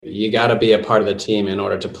you got to be a part of the team in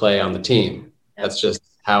order to play on the team. That's just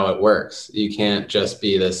how it works. You can't just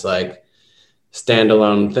be this like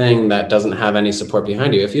standalone thing that doesn't have any support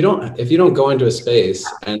behind you. If you don't go into a space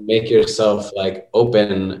and make yourself like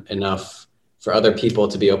open enough for other people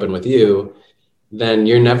to be open with you, then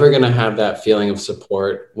you're never going to have that feeling of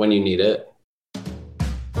support when you need it.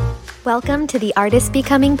 Welcome to the Artist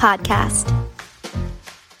Becoming Podcast.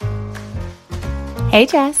 Hey,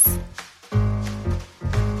 Jess.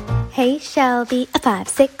 Hey, Shelby. 5,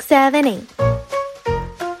 6, 7, 8.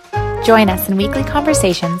 Join us in weekly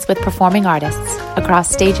conversations with performing artists across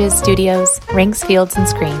stages, studios, rinks, fields, and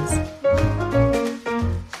screens.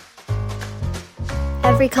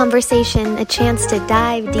 Every conversation a chance to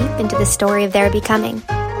dive deep into the story of their becoming.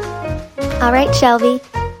 All right, Shelby.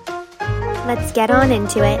 Let's get on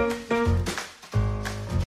into it.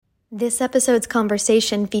 This episode's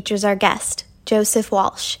conversation features our guest, Joseph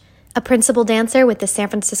Walsh, a principal dancer with the San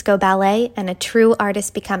Francisco Ballet and a true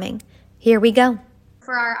artist becoming. Here we go.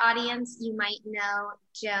 For our audience, you might know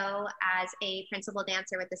Joe as a principal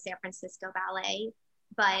dancer with the San Francisco Ballet,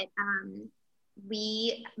 but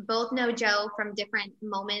we both know Joe from different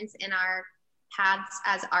moments in our paths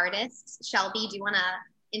as artists. Shelby, do you want to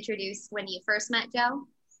introduce when you first met Joe?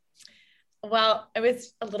 Well, it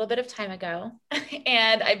was a little bit of time ago,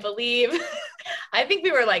 and I think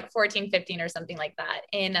we were like 14, 15 or something like that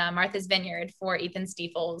in Martha's Vineyard for Ethan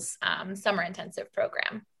Stiefel's summer intensive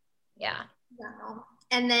program. Yeah. Wow.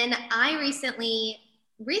 And then I recently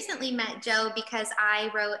met Joe because I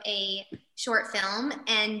wrote a short film,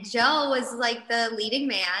 and Joe was like the leading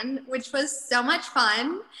man, which was so much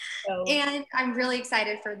fun. Oh. And I'm really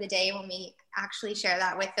excited for the day when we actually share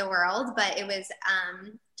that with the world. But it was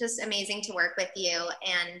just amazing to work with you,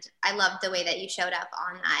 and I loved the way that you showed up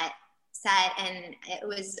on that set, and it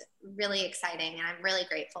was really exciting, and I'm really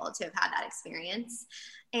grateful to have had that experience.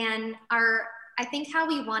 And I think how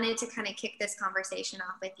we wanted to kind of kick this conversation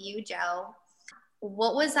off with you, Joe,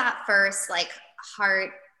 what was that first like heart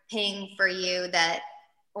ping for you that,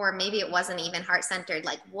 or maybe it wasn't even heart-centered,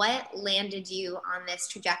 like what landed you on this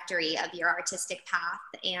trajectory of your artistic path,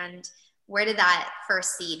 and where did that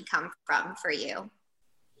first seed come from for you?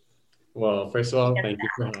 Well, first of all, thank you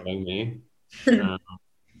for having me.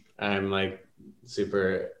 I'm like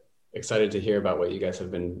super excited to hear about what you guys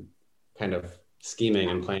have been kind of scheming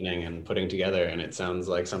and planning and putting together, and it sounds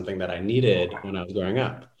like something that I needed when I was growing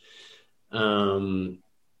up.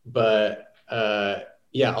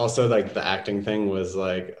 Yeah, also like the acting thing was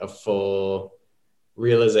like a full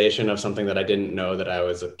realization of something that I didn't know that I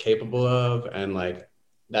was capable of, and like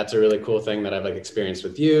that's a really cool thing that I've like experienced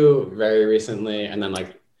with you very recently. And then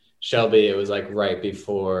like Shelby, it was like right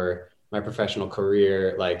before my professional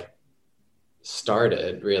career like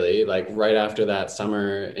started, really, like right after that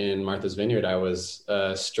summer in Martha's Vineyard, I was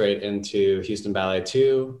straight into Houston Ballet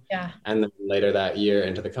 2, and then later that year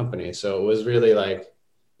into the company. So it was really like,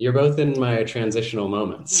 you're both in my transitional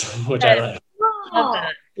moments, which I like.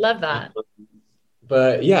 Love that.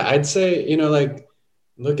 But yeah, I'd say, like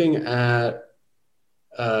looking at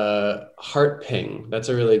heart ping, that's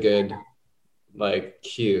a really good like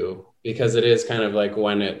cue, because it is kind of like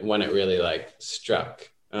when it really like struck.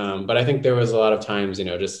 But I think there was a lot of times,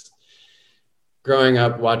 just growing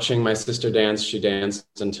up watching my sister dance. She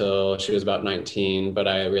danced until she was about 19, but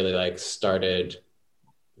I really like started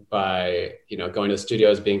by, going to the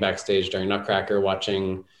studios, being backstage during Nutcracker,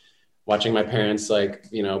 watching my parents like,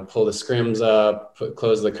 pull the scrims up,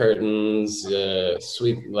 close the curtains,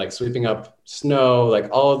 sweeping up snow, like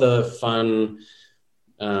all the fun,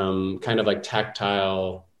 kind of like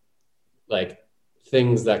tactile, like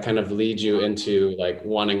things that kind of lead you into like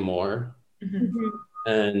wanting more. Mm-hmm.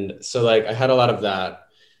 And so like I had a lot of that,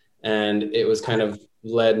 and it was kind of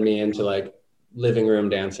led me into like living room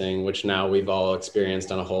dancing, which now we've all experienced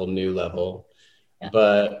on a whole new level. Yeah.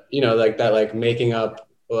 But like that, like making up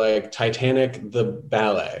like Titanic the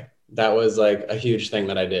ballet, that was like a huge thing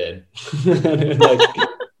that I did. Like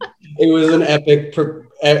it was an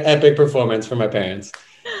epic performance for my parents.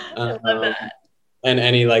 I love that. And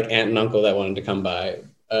any like aunt and uncle that wanted to come by.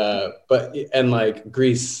 And like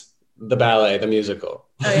Grease, the ballet, the musical.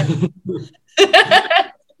 Oh, yeah.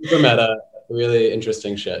 Super meta, really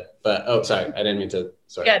interesting shit. But, sorry, I didn't mean to,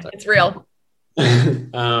 sorry. Yeah, it's real.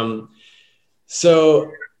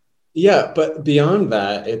 So yeah, but beyond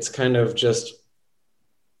that, it's kind of just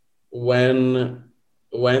when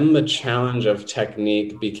the challenge of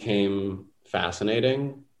technique became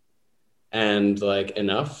fascinating and like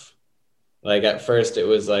enough. Like at first it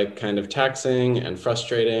was like kind of taxing and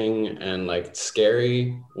frustrating and like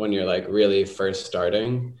scary when you're like really first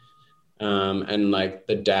starting. and like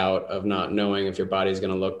the doubt of not knowing if your body's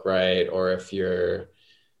going to look right, or if you're,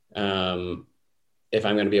 if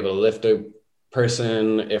I'm going to be able to lift a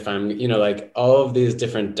person, if I'm, like all of these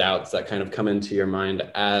different doubts that kind of come into your mind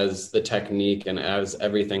as the technique and as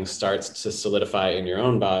everything starts to solidify in your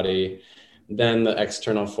own body, then the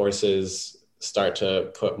external forces start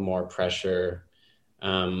to put more pressure.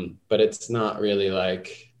 But it's not really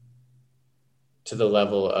like to the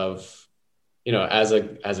level of, as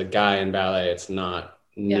a guy in ballet, it's not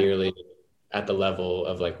nearly at the level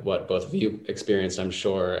of like what both of you experienced, I'm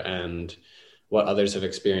sure, and what others have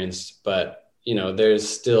experienced. But there's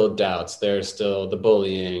still doubts, there's still the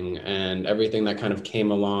bullying and everything that kind of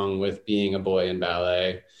came along with being a boy in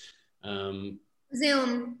ballet.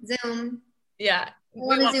 Zoom. Yeah, we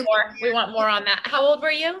want more on that. How old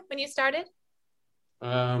were you when you started?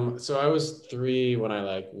 So I was 3 when I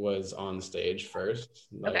like was on stage first,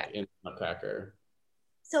 like okay. in Nutcracker.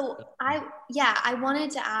 So I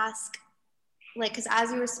wanted to ask, like, because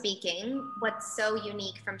as we were speaking, what's so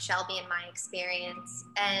unique from Shelby in my experience,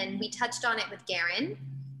 and we touched on it with Garen,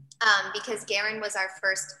 because Garen was our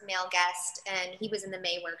first male guest and he was in the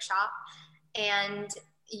May workshop, and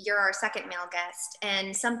you're our second male guest.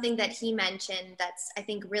 And something that he mentioned that's, I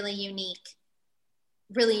think, really unique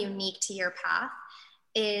to your path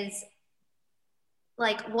is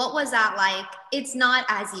like, what was that like? It's not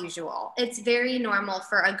as usual. It's very normal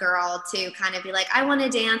for a girl to kind of be like, I want to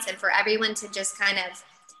dance, and for everyone to just kind of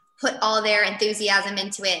put all their enthusiasm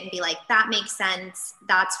into it and be like, that makes sense.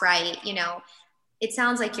 That's right. It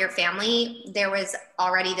sounds like your family, there was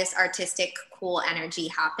already this artistic, cool energy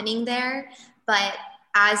happening there. But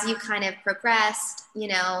as you kind of progressed,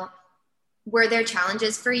 were there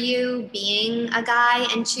challenges for you being a guy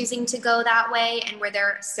and choosing to go that way? And were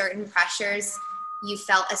there certain pressures you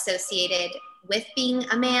felt associated with being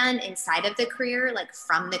a man inside of the career, like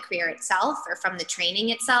from the career itself or from the training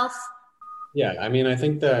itself? Yeah, I mean, I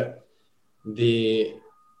think that the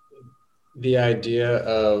idea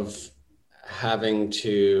of having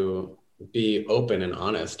to be open and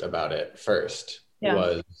honest about it first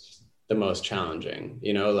was the most challenging.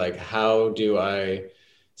 Like, how do I,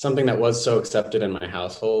 something that was so accepted in my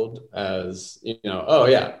household as, oh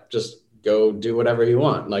yeah, just go do whatever you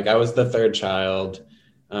want. Like, I was the third child,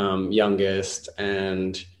 youngest,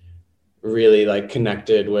 and really like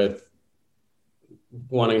connected with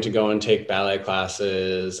wanting to go and take ballet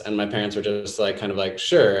classes. And my parents were just like, kind of like,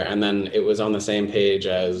 sure. And then it was on the same page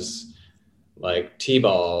as like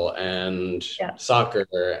t-ball and soccer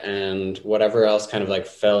and whatever else kind of like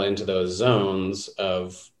fell into those zones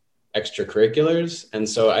of extracurriculars. And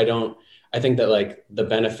so I think that like the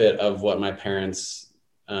benefit of what my parents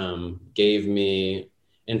gave me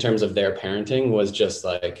in terms of their parenting was just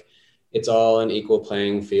like, it's all an equal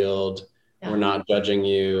playing field. We're not judging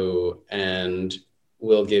you, and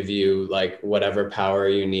we'll give you like whatever power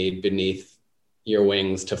you need beneath your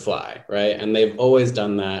wings to fly, right? And they've always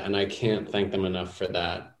done that, and I can't thank them enough for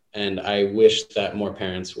that. And I wish that more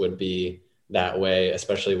parents would be that way,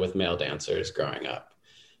 especially with male dancers growing up.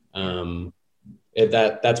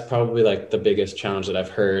 That's probably like the biggest challenge that I've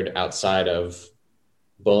heard outside of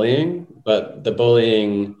bullying, but the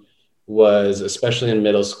bullying was especially in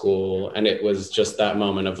middle school, and it was just that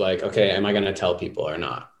moment of like, okay, am I going to tell people or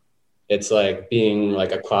not? It's like being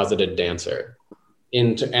like a closeted dancer.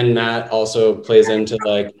 And that also plays into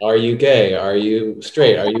like, are you gay? Are you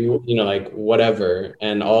straight? Are you, like whatever?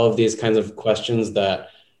 And all of these kinds of questions that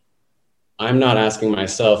I'm not asking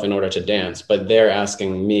myself in order to dance, but they're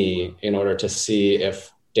asking me in order to see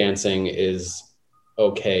if dancing is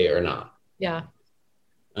okay or not. Yeah.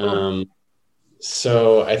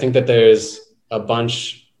 So I think that there's a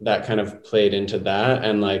bunch that kind of played into that.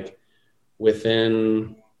 And like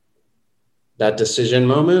within that decision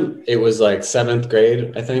moment, it was like 7th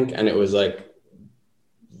grade, I think. And it was like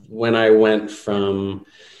when I went from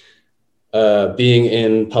being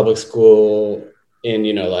in public school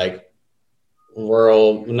in, like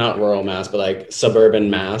not rural Mass, but like suburban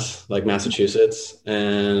Mass, like Massachusetts,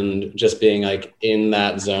 and just being like in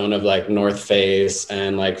that zone of like North Face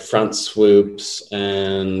and like front swoops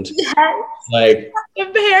and like the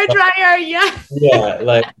hair dryer. Yeah,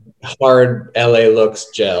 like hard LA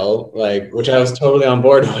Looks gel, like, which I was totally on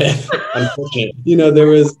board with. Unfortunately,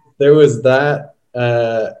 there was that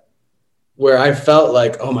where I felt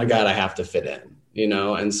like, oh my God, I have to fit in.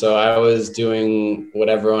 And so I was doing what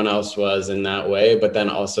everyone else was in that way, but then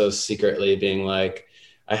also secretly being like,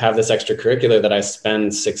 I have this extracurricular that I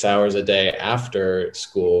spend 6 hours a day after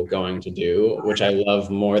school going to do, which I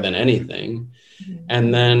love more than anything. Mm-hmm.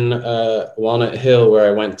 And then Walnut Hill, where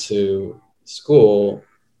I went to school,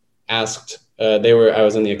 asked I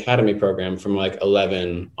was in the academy program from like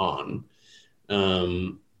 11 on,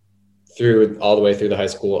 through all the way through the high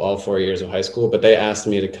school, all 4 years of high school. But they asked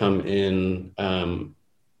me to come in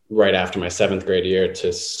right after my 7th grade year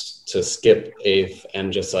to skip 8th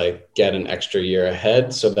and just like get an extra year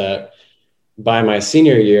ahead, so that by my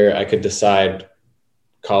senior year I could decide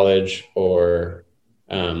college or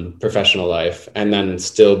professional life, and then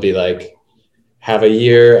still be like, have a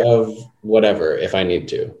year of whatever if I need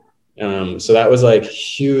to. So that was like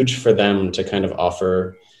huge for them to kind of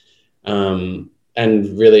offer, and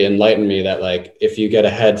really enlighten me that like, if you get a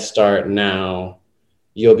head start now,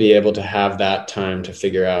 you'll be able to have that time to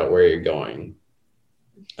figure out where you're going.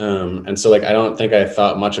 And so like, I don't think I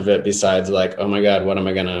thought much of it besides like, oh my God, what am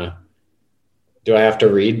I gonna, do I have to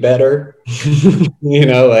read better? You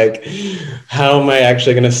know, like, how am I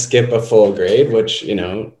actually going to skip a full grade? Which, you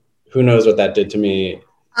know, who knows what that did to me.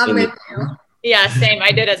 Yeah, same.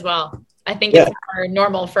 I did as well. I think it's more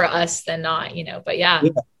normal for us than not, you know, but yeah.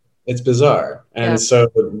 It's bizarre. And so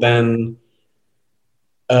then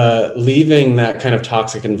leaving that kind of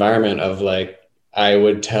toxic environment of like, I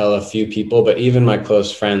would tell a few people, but even my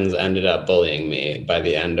close friends ended up bullying me by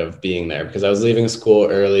the end of being there, because I was leaving school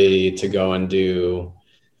early to go and do,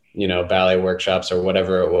 you know, ballet workshops or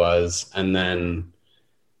whatever it was. And then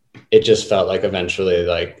it just felt like eventually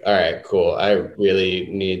like, all right, cool. I really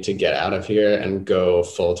need to get out of here and go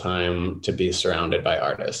full time to be surrounded by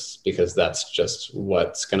artists, because that's just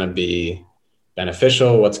what's going to be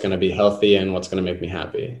beneficial, what's going to be healthy, and what's going to make me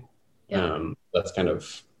happy. That's kind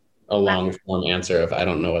of a long form answer of, I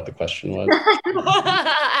don't know what the question was.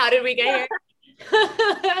 How did we get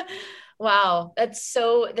here? Wow.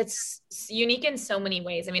 That's unique in so many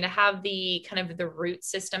ways. I mean, to have the kind of the root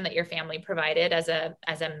system that your family provided as a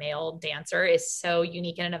male dancer is so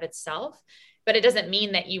unique in and of itself, but it doesn't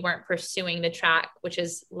mean that you weren't pursuing the track, which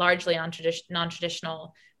is largely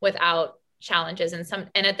non-traditional, without challenges.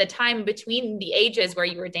 And at the time between the ages where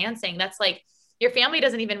you were dancing, that's like, your family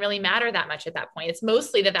doesn't even really matter that much at that point. It's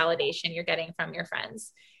mostly the validation you're getting from your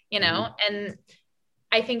friends, you know? And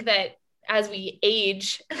I think that as we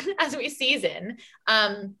age, as we season,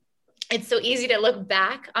 it's so easy to look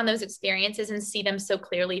back on those experiences and see them so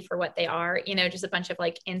clearly for what they are, you know, just a bunch of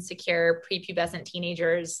like insecure prepubescent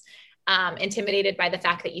teenagers, intimidated by the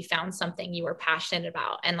fact that you found something you were passionate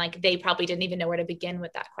about. And like, they probably didn't even know where to begin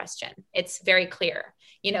with that question. It's very clear,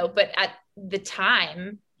 you know, but at the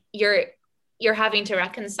time you're having to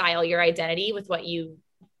reconcile your identity with what you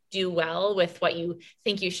do well, with what you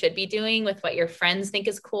think you should be doing, with what your friends think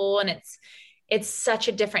is cool. And it's such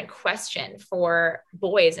a different question for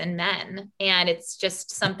boys and men. And it's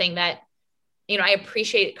just something that, you know, I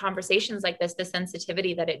appreciate conversations like this, the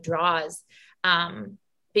sensitivity that it draws,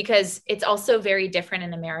 because it's also very different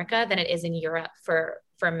in America than it is in Europe for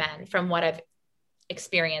men, from what I've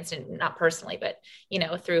experienced, and not personally, but, you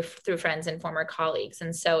know, through friends and former colleagues.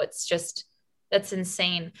 And so it's just, that's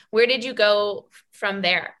insane. Where did you go from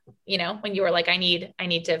there? You know, when you were like, I need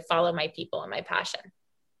to follow my people and my passion.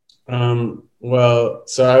 Well,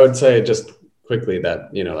 so I would say just quickly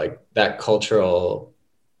that, you know, like that cultural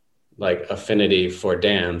like affinity for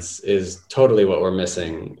dance is totally what we're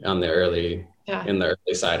missing on the early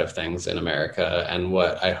side of things in America, and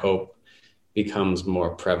what I hope becomes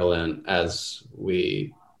more prevalent as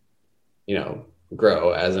we, you know,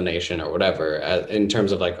 grow as a nation or whatever, in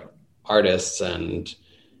terms of like artists and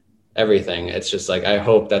everything. It's just like, I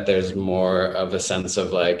hope that there's more of a sense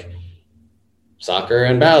of like, soccer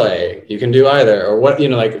and ballet, you can do either, or what, you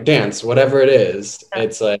know, like dance, whatever it is.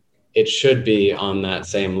 It's like, it should be on that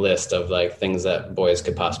same list of like things that boys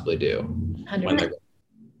could possibly do when they're.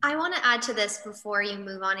 I want to add to this before you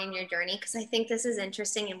move on in your journey, because I think this is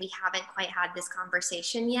interesting and we haven't quite had this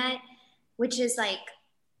conversation yet, which is like,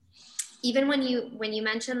 even when you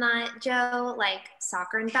mentioned that, Joe, like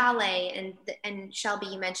soccer and ballet, and Shelby,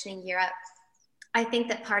 you mentioning Europe, I think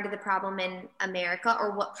that part of the problem in America,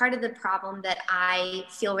 or what part of the problem that I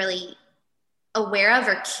feel really aware of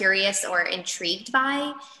or curious or intrigued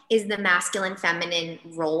by, is the masculine feminine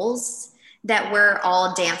roles that we're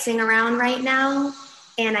all dancing around right now.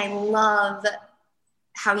 And I love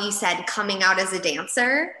how you said coming out as a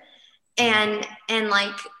dancer and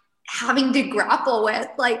like having to grapple with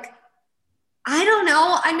like, I don't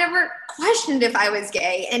know, I never questioned if I was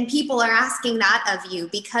gay, and people are asking that of you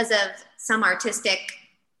because of some artistic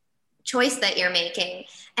choice that you're making.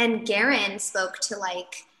 And Garen spoke to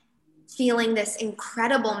like feeling this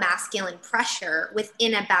incredible masculine pressure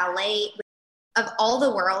within a ballet, of all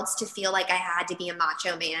the worlds, to feel like I had to be a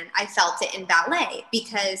macho man. I felt it in ballet,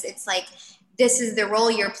 because it's like, this is the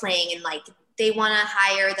role you're playing, and like they want to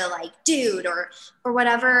hire the like dude or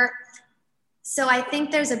whatever. So I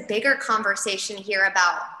think there's a bigger conversation here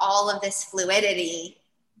about all of this fluidity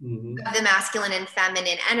of the masculine and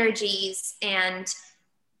feminine energies, and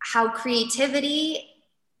how creativity,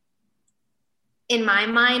 in my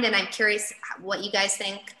mind, and I'm curious what you guys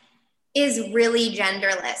think, is really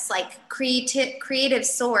genderless. Like creative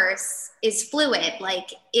source is fluid.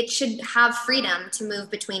 Like it should have freedom to move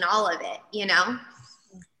between all of it, you know?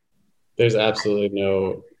 There's absolutely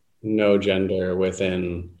no gender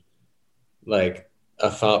within like a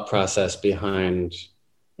thought process behind,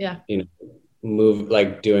 move,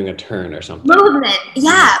 like doing a turn or something. Movement.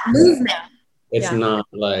 It's not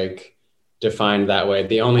like defined that way.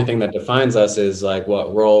 The only thing that defines us is like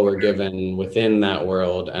what role we're given within that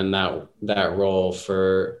world, and that role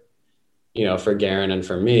for, for Garen and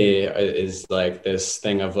for me is like this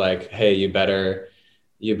thing of like, hey, you better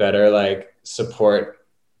like support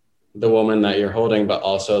the woman that you're holding, but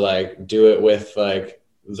also like do it with like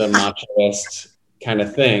the machoist kind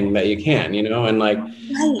of thing that you can, and like,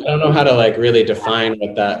 I don't know how to like really define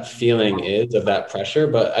what that feeling is of that pressure,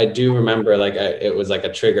 but I do remember like it was like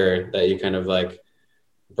a trigger that you kind of like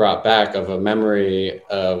brought back of a memory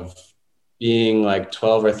of being like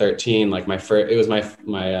 12 or 13, like it was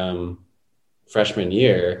my freshman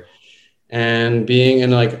year, and being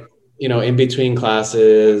in like, in between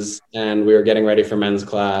classes, and we were getting ready for men's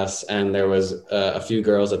class, and there was a few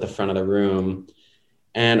girls at the front of the room,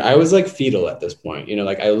 and I was like fetal at this point,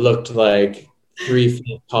 like I looked like 3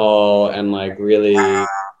 feet tall and like really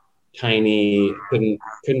tiny, couldn't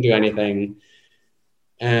do anything.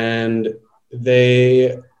 And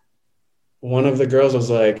one of the girls was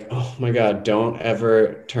like, oh my God, don't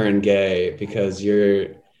ever turn gay, because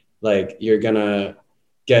you're gonna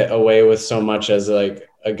get away with so much as like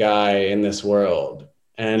a guy in this world.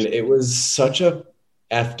 And it was such a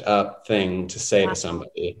effed up thing to say to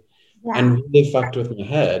somebody, and really fucked with my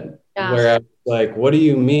head. Where I was like, what do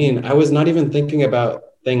you mean? I was not even thinking about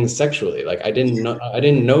things sexually. Like I didn't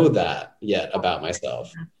know that yet about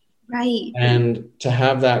myself. Right. And to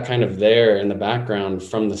have that kind of there in the background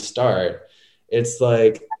from the start, it's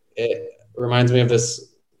like, it reminds me of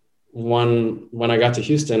this one when I got to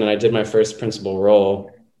Houston and I did my first principal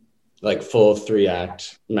role, like full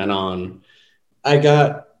 3-act Men On. I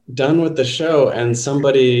got done with the show, and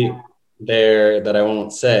somebody there that I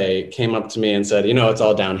won't say came up to me and said, it's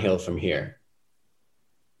all downhill from here.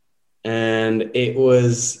 And it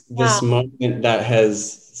was this moment that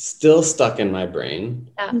has still stuck in my brain.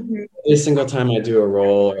 Every single time I do a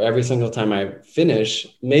role, or every single time I finish,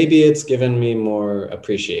 maybe it's given me more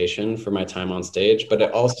appreciation for my time on stage, but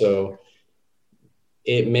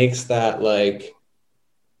it makes that like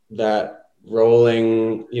that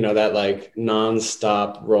rolling, that like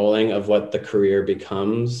nonstop rolling of what the career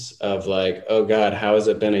becomes, of like, oh God, how has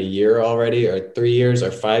it been a year already, or 3 years, or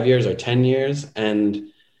 5 years, or 10 years?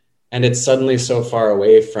 And it's suddenly so far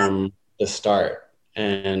away from the start.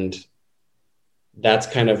 And that's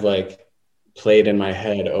kind of like played in my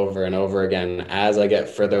head over and over again as I get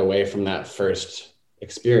further away from that first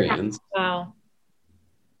experience. Wow.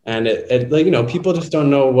 And it like, people just don't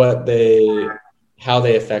know how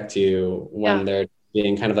they affect you when they're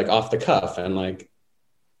being kind of like off the cuff and like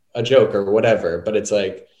a joke or whatever. But it's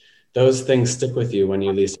like, those things stick with you when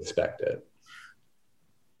you least expect it.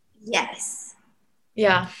 Yes.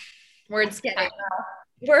 Yeah. Words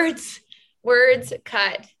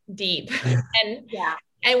cut deep.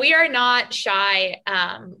 And we are not shy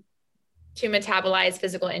to metabolize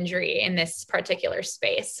physical injury in this particular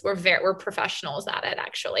space. We're professionals at it,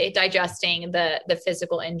 actually, digesting the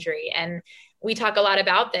physical injury. And we talk a lot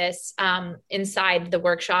about this inside the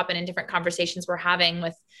workshop and in different conversations we're having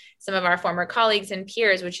with some of our former colleagues and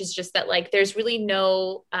peers, which is just that like, there's really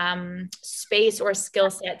no space or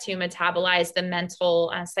skill set to metabolize the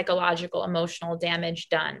mental, psychological, emotional damage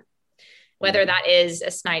done. Whether that is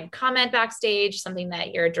a snide comment backstage, something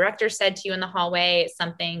that your director said to you in the hallway,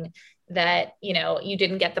 something that, you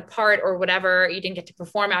didn't get the part or whatever, you didn't get to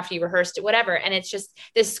perform after you rehearsed it, whatever. And it's just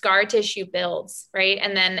this scar tissue builds, right?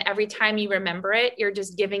 And then every time you remember it, you're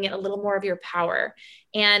just giving it a little more of your power.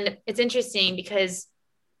 And it's interesting because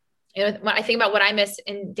when I think about what I miss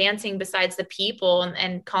in dancing, besides the people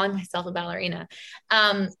and calling myself a ballerina,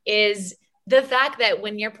 is the fact that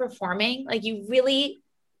when you're performing, like you really,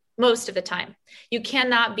 most of the time, you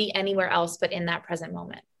cannot be anywhere else but in that present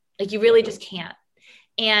moment. Like you really just can't.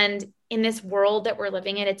 And in this world that we're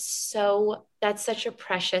living in, that's such a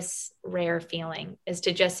precious, rare feeling, is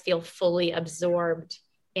to just feel fully absorbed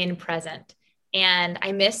in present. And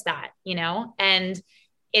I miss that, and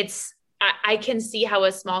I can see how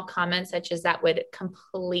a small comment such as that would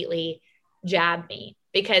completely jab me,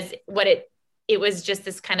 because what it it was just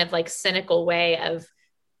this kind of like cynical way of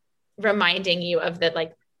reminding you of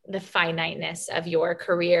the finiteness of your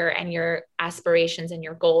career and your aspirations and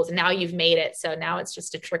your goals. And now you've made it. So now it's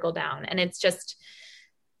just a trickle down, and it's just,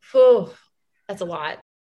 that's a lot.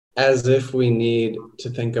 As if we need to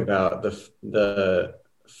think about the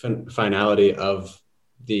finality of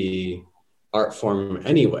the art form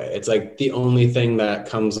anyway. It's like the only thing that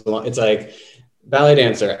comes along. It's like ballet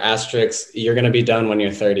dancer, asterisk, you're going to be done when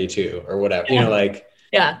you're 32 or whatever, you know, like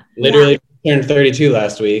literally turned 32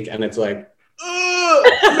 last week. And it's like,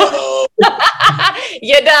 no.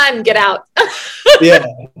 You're done. Get out. Yeah.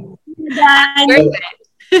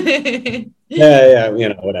 Yeah, you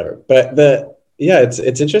know, whatever. But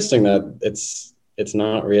it's interesting that it's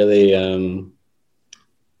not really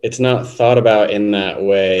it's not thought about in that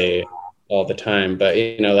way all the time. But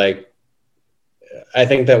you know, like I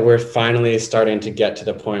think that we're finally starting to get to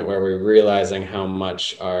the point where we're realizing how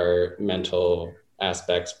much our mental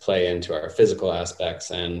aspects play into our physical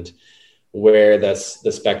aspects, and where the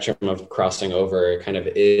spectrum of crossing over kind of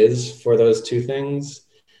is for those two things.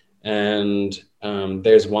 And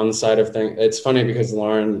there's one side of thing. It's funny because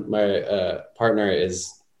Lauren, my partner,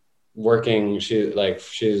 is working.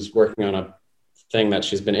 She's working on a thing that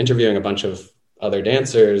she's been interviewing a bunch of other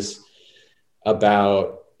dancers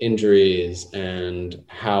about injuries and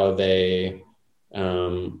how they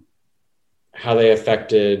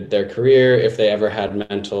affected their career, if they ever had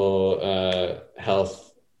mental health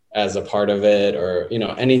as a part of it, or you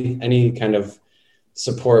know, any kind of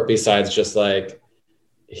support besides just like,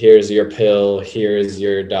 here's your pill, here's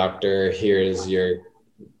your doctor, here's your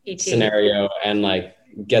ET scenario, and like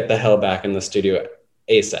get the hell back in the studio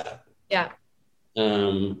ASAP. Yeah.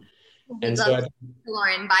 And so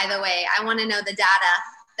Lauren, by the way, I want to know the data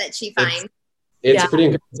that she finds. It's pretty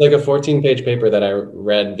incredible. It's like a 14-page paper that I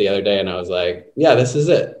read the other day, and I was like, yeah, this is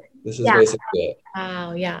it. This is basically it.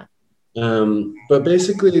 Wow. Yeah. But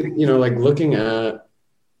basically, you know, like looking at,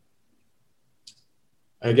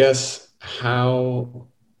 I guess, how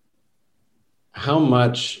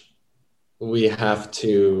much we have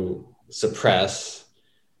to suppress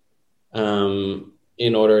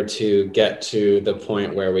in order to get to the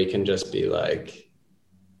point where we can just be like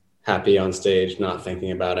happy on stage, not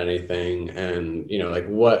thinking about anything. And, you know, like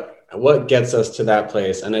what gets us to that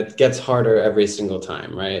place? And it gets harder every single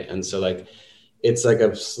time, right? And so like, it's like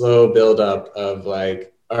a slow buildup of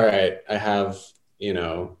like, all right, I have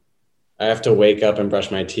to wake up and brush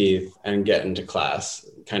my teeth and get into class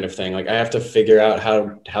kind of thing. Like I have to figure out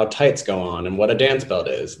how tights go on and what a dance belt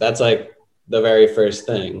is. That's like the very first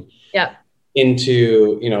thing. Yeah.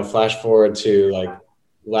 Into, you know, flash forward to like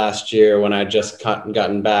last year when I just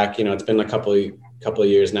gotten back, you know, it's been a couple of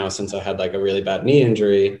years now since I had like a really bad knee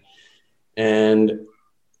injury, and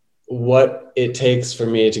what it takes for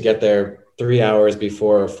me to get there 3 hours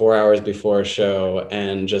before or 4 hours before a show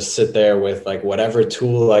and just sit there with like whatever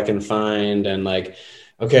tool I can find. And like,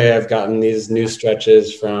 okay, I've gotten these new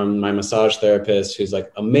stretches from my massage therapist who's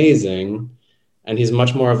like amazing. And he's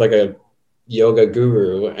much more of like a yoga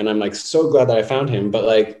guru. And I'm like, so glad that I found him. But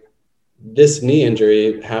like this knee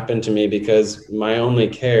injury happened to me because my only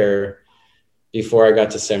care before I got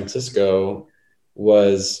to San Francisco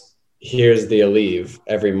was, here's the Aleve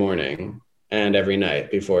every morning and every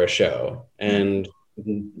night before a show. And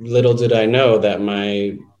little did I know that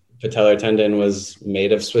my patellar tendon was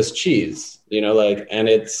made of Swiss cheese, you know, like, and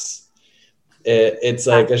it's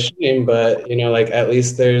like a shame, but you know, like at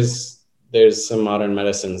least there's some modern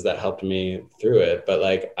medicines that helped me through it. But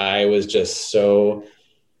like, I was just so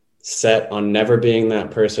set on never being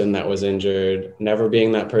that person that was injured, never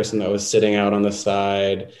being that person that was sitting out on the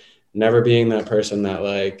side, never being that person that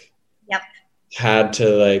like had to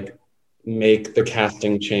like make the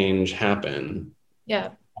casting change happen.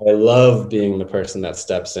 Yeah. I love being the person that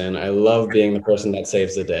steps in. I love being the person that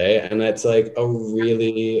saves the day. And it's like a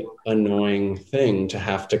really annoying thing to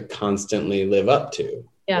have to constantly live up to.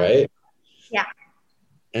 Yeah. Right? Yeah.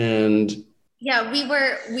 And yeah,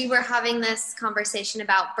 we were having this conversation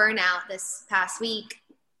about burnout this past week.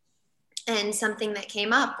 And something that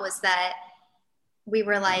came up was that we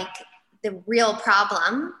were like, the real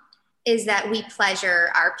problem is that we pleasure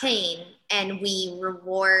our pain and we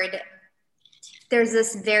reward. There's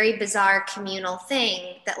this very bizarre communal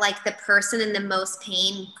thing that like the person in the most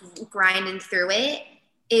pain grinding through it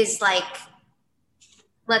is like,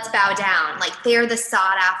 let's bow down. Like they're the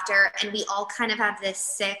sought after, and we all kind of have this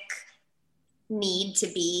sick need to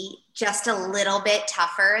be just a little bit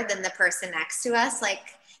tougher than the person next to us. Like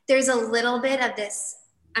there's a little bit of this,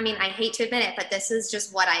 I mean, I hate to admit it, but this is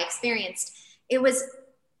just what I experienced. It was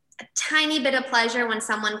a tiny bit of pleasure when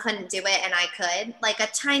someone couldn't do it and I could, like a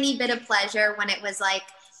tiny bit of pleasure when it was like,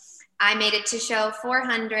 I made it to show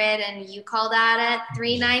 400 and you called out at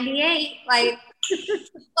 398. Like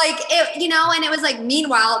it, you know, and it was like,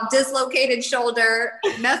 meanwhile, dislocated shoulder,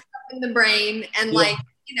 messed up in the brain, and like,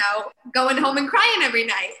 you know, going home and crying every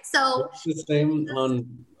night. So it's the same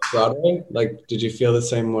on Broadway. Like, did you feel the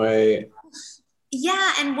same way?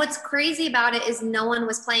 Yeah, and what's crazy about it is no one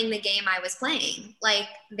was playing the game I was playing. Like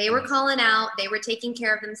they were calling out, they were taking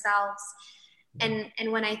care of themselves.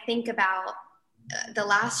 And when I think about the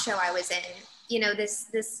last show I was in, you know,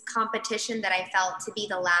 this competition that I felt to be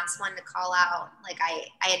the last one to call out, like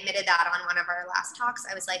I admitted that on one of our last talks.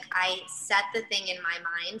 I was like, I set the thing in my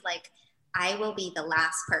mind, like I will be the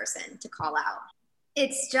last person to call out.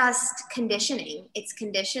 It's just conditioning. It's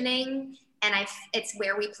conditioning. And it's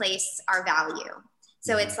where we place our value.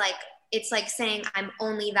 So it's like saying I'm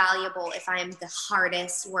only valuable if I'm the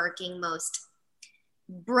hardest working, most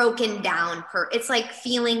broken down it's like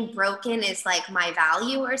feeling broken is like my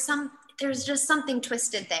value or there's just something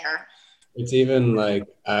twisted there. It's even like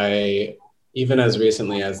even as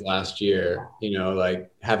recently as last year, you know,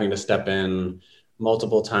 like having to step in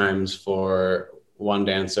multiple times for one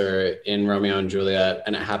dancer in Romeo and Juliet,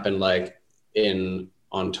 and it happened like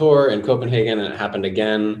on tour in Copenhagen, and it happened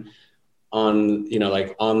again on, you know,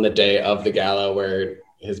 like on the day of the gala where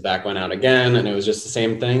his back went out again, and it was just the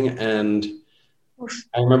same thing. And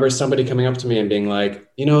I remember somebody coming up to me and being like,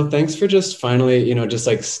 you know, thanks for just finally, you know, just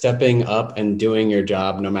like stepping up and doing your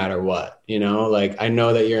job no matter what, you know, like I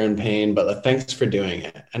know that you're in pain, but like, thanks for doing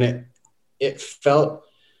it. And it felt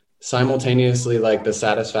simultaneously like the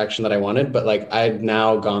satisfaction that I wanted, but like I'd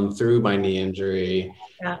now gone through my knee injury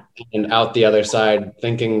and out the other side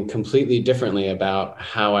thinking completely differently about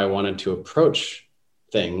how I wanted to approach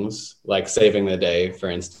things, like saving the day, for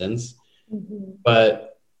instance. But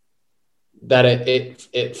that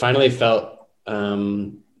it finally felt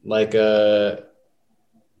like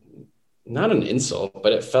not an insult,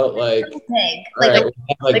 but it felt like,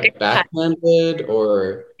 like backhanded,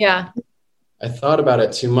 or I thought about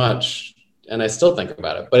it too much, and I still think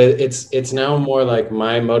about it, but it's now more like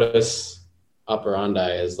my modus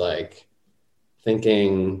operandi is like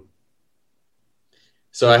thinking.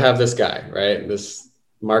 So I have this guy, right? This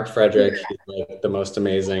Mark Frederick, he's like the most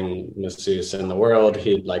amazing masseuse in the world.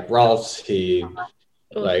 He like Rolf's,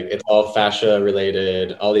 like it's all fascia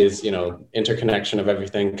related, all these, you know, interconnection of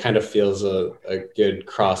everything, kind of feels a good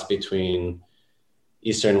cross between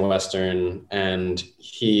Eastern and Western. And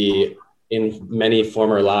he, in many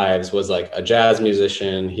former lives, was like a jazz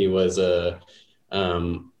musician. He was a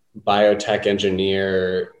biotech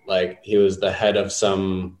engineer. Like he was the head of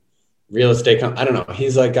some real estate I don't know.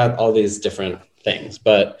 He's like got all these different things,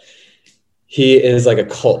 but he is like a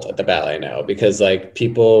cult at the ballet now, because like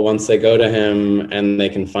people, once they go to him and they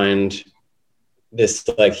can find this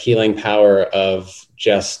like healing power of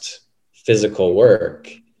just physical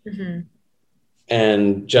work,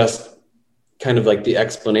 and just kind of like the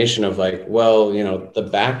explanation of like, well, you know,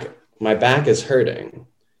 my back is hurting,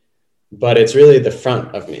 but it's really the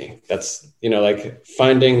front of me. That's, you know, like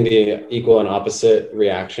finding the equal and opposite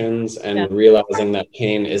reactions and realizing that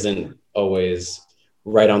pain isn't always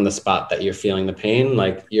right on the spot that you're feeling the pain.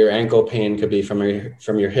 Like your ankle pain could be from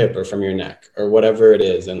your hip or from your neck or whatever it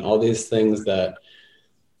is. And all these things that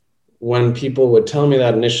when people would tell me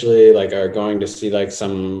that initially, like are going to see like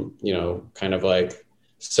some, you know, kind of like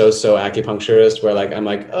so acupuncturist where like, I'm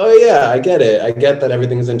like, oh yeah, I get it. I get that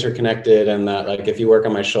everything's interconnected, and that like, if you work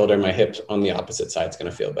on my shoulder, my hip on the opposite side is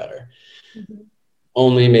going to feel better.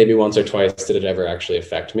 Only maybe once or twice did it ever actually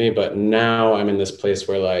affect me. But now I'm in this place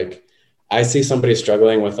where like, I see somebody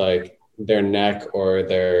struggling with like their neck or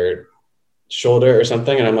their shoulder or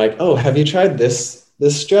something, and I'm like, oh, have you tried this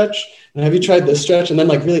stretch? And have you tried this stretch? And then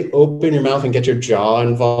like really open your mouth and get your jaw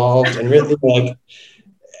involved, and really like,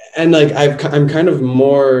 and like I'm kind of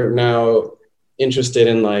more now interested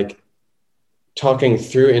in like talking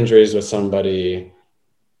through injuries with somebody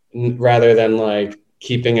rather than like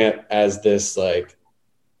keeping it as this like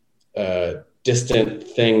distant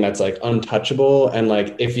thing that's like untouchable, and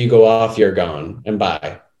like if you go off, you're gone and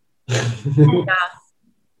bye.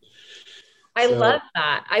 I love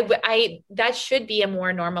that. I that should be a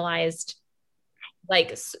more normalized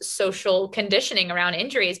like social conditioning around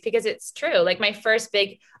injuries, because it's true. Like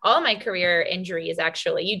all my career injuries,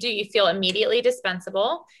 actually, you feel immediately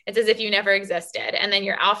dispensable. It's as if you never existed. And then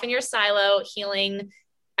you're off in your silo, healing,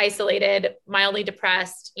 isolated, mildly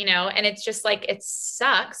depressed, you know, and it's just like, it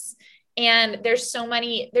sucks. And there's so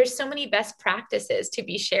many best practices to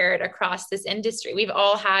be shared across this industry. We've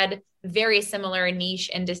all had very similar niche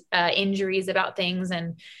injuries about things.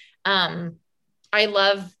 And I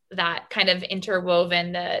love that kind of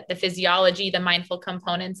interwoven, the physiology, the mindful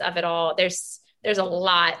components of it all. There's a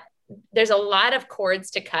lot of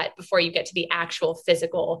cords to cut before you get to the actual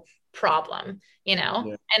physical problem, Yeah.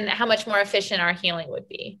 and how much more efficient our healing would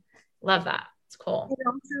be. Love that. It's cool. And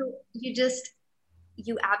also,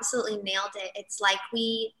 you absolutely nailed it. It's like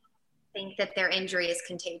we think that their injury is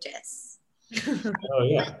contagious. Oh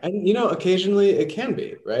yeah. And occasionally it can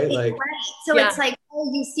be, right? Like, right. So it's like,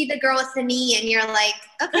 oh, you see the girl with the knee and you're like,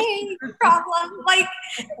 okay, no problem. Like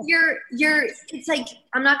it's like,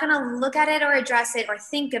 I'm not going to look at it or address it or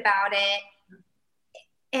think about it.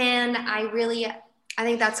 And I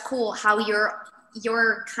think that's cool how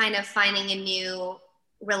you're kind of finding a new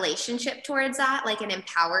relationship towards that, like an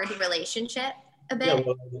empowered relationship a bit. yeah,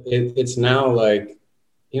 well, it's now like,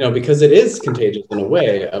 because it is contagious in a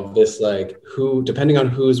way of this, like, depending on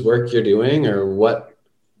whose work you're doing or what's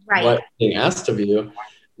being asked of you,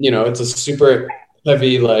 it's a super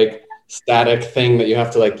heavy, like, static thing that you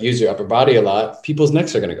have to, like, use your upper body a lot. People's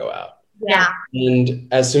necks are going to go out. Yeah. And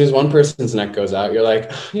as soon as one person's neck goes out, you're like,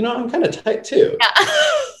 I'm kind of tight too. Yeah.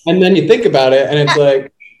 And then you think about it and it's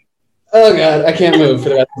like, oh God, I can't move for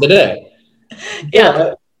the rest of the day. Yeah.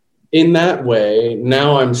 But in that way,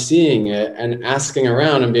 now I'm seeing it and asking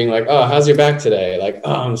around and being like, oh, how's your back today? Like,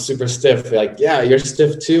 oh, I'm super stiff. Like, yeah, you're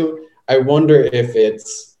stiff too. I wonder if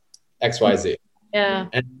it's XYZ. Yeah.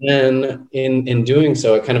 And then in doing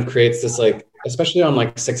so, it kind of creates this, like, especially on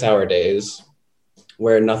like 6-hour days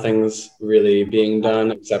where nothing's really being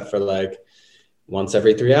done except for like once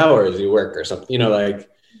every 3 hours you work or something, like,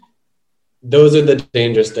 those are the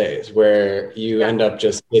dangerous days where you end up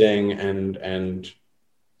just sitting and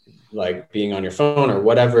like being on your phone or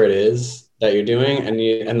whatever it is that you're doing.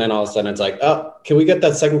 And then all of a sudden it's like, oh, can we get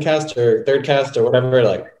that second cast or third cast or whatever,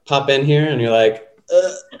 like pop in here? And you're like,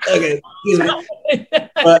 okay, excuse me.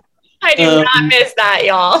 But I do not miss that,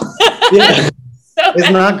 y'all. Yeah,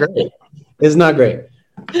 it's not great.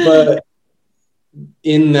 But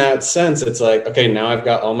in that sense, it's like, okay, now I've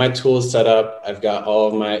got all my tools set up. I've got all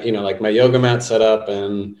of my, like my yoga mat set up,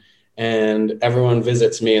 and everyone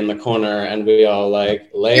visits me in the corner, and we all like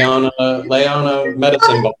lay on a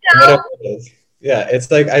medicine ball, whatever it is. Yeah, it's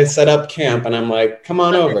like I set up camp, and I'm like, come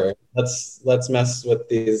on over. Let's mess with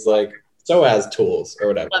these like psoas tools or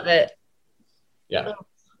whatever. Love it. Yeah.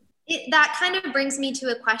 That kind of brings me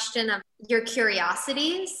to a question of your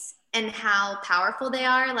curiosities and how powerful they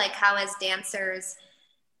are. Like, how as dancers,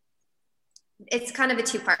 it's kind of a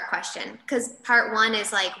two-part question, because part one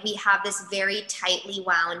is like, we have this very tightly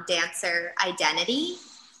wound dancer identity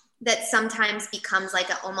that sometimes becomes like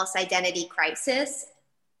an almost identity crisis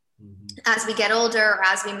as we get older, or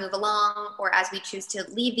as we move along, or as we choose to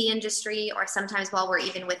leave the industry, or sometimes while we're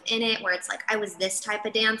even within it, where it's like, I was this type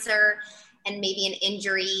of dancer, and maybe an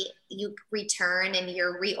injury, you return and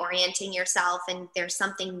you're reorienting yourself, and there's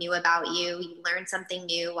something new about you. You learn something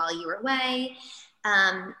new while you were away.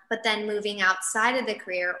 But then moving outside of the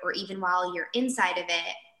career, or even while you're inside of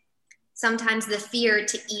it, sometimes the fear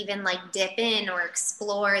to even like dip in or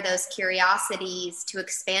explore those curiosities to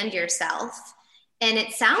expand yourself. And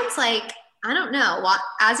it sounds like, I don't know,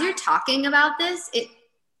 as you're talking about this,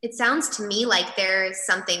 it sounds to me like there's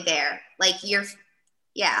something there. Like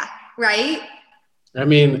right? I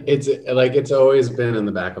mean, it's always been in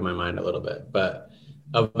the back of my mind a little bit, but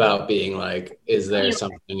about being like, is there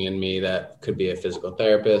something in me that could be a physical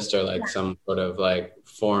therapist or like some sort of like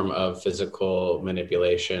form of physical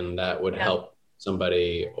manipulation that would help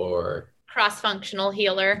somebody, or cross-functional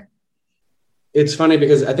healer. It's funny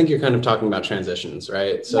because I think you're kind of talking about transitions,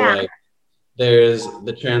 right? So like there's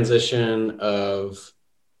the transition of,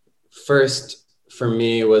 first for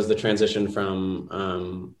me was the transition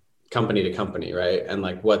from company to company, right? And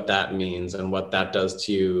like what that means and what that does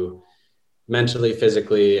to you mentally,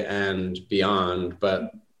 physically, and beyond.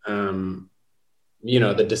 But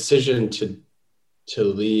the decision to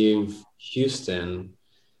leave Houston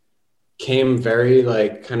came very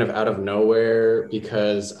like kind of out of nowhere,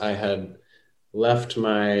 because I had left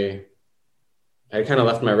my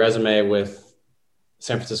resume with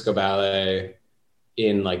San Francisco Ballet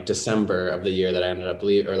in like December of the year that I ended up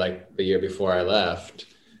leaving, or like the year before I left,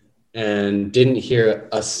 and didn't hear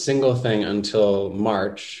a single thing until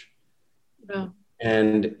March. Oh.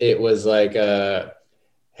 And it was like,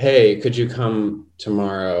 hey, could you come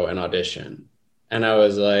tomorrow and audition? And I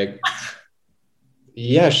was like,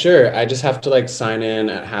 yeah, sure. I just have to like sign in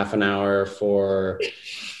at half an hour for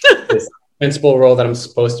this principal role that I'm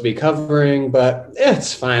supposed to be covering, but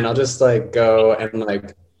it's fine. I'll just like go and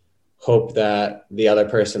like hope that the other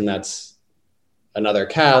person that's another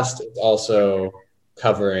cast is also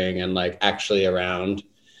covering and like actually around.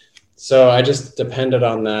 So I just depended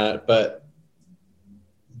on that, but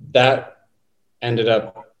that ended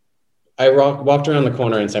up, I walked around the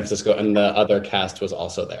corner in San Francisco and the other cast was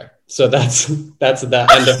also there. So that's the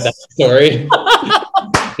end of that story.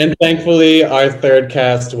 And thankfully our third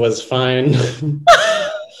cast was fine.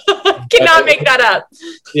 Cannot make that up.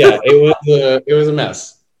 Yeah, it was a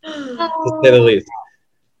mess, to say the least.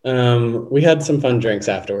 We had some fun drinks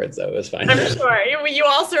afterwards, though. It was fine. I'm sure you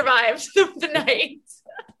all survived the night.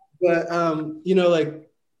 But you know,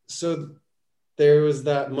 like, so there was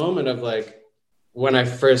that moment of like, when I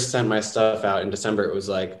first sent my stuff out in December, it was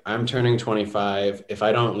like, I'm turning 25. If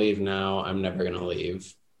I don't leave now, I'm never gonna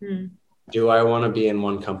leave. Do I want to be in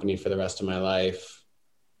one company for the rest of my life,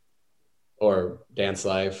 or dance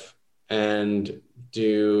life? And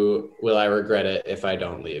will I regret it if I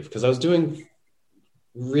don't leave? Because I was doing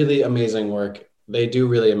really amazing work. They do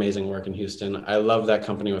really amazing work in Houston. I love that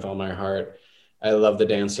company with all my heart. I love the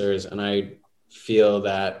dancers, and I feel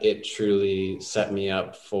that it truly set me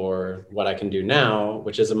up for what I can do now,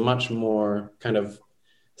 which is a much more kind of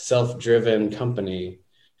self-driven company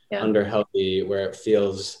under Healthy, where it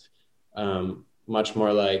feels much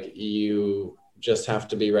more like you just have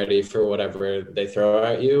to be ready for whatever they throw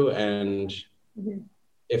at you. And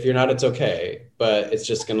if you're not, it's okay. But it's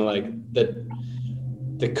just gonna, like,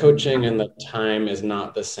 the coaching and the time is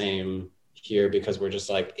not the same here, because we're just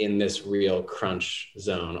like in this real crunch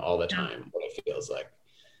zone all the time, what it feels like.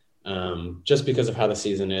 Just because of how the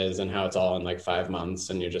season is and how it's all in like 5 months,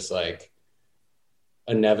 and you're just like,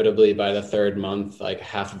 inevitably by the third month, like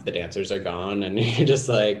half of the dancers are gone, and you're just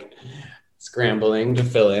like scrambling to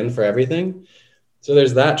fill in for everything. So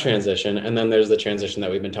there's that transition. And then there's the transition that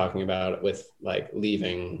we've been talking about with like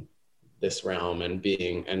leaving this realm and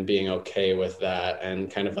being okay with that. And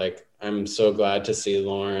kind of like, I'm so glad to see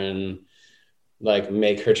Lauren like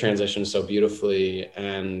make her transition so beautifully,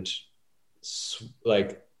 and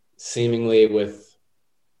like seemingly with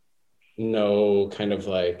no kind of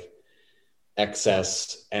like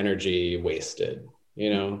excess energy wasted, you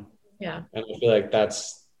know? Yeah. And I feel like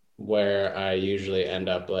that's where I usually end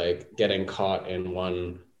up like getting caught in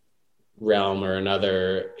one realm or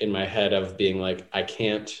another in my head of being like, I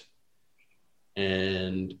can't,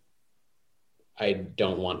 and I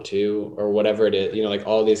don't want to, or whatever it is, you know, like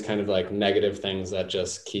all these kind of like negative things that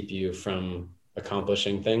just keep you from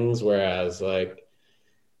accomplishing things. Whereas like,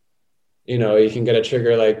 you know, you can get a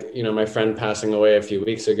trigger, like, you know, my friend passing away a few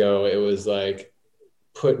weeks ago, it was like,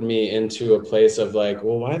 put me into a place of like,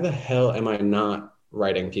 well, why the hell am I not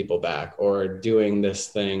writing people back or doing this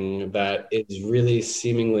thing that is really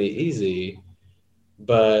seemingly easy,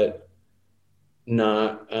 but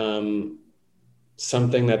not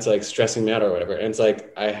something that's like stressing me out or whatever. And it's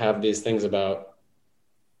like, I have these things about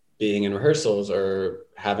being in rehearsals or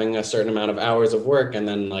having a certain amount of hours of work and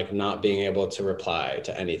then like not being able to reply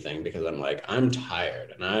to anything because I'm like, I'm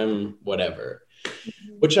tired and I'm whatever,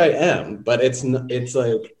 which I am, but it's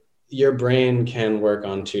like your brain can work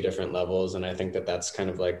on two different levels. And I think that that's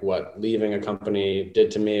kind of like what leaving a company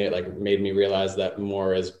did to me. It like made me realize that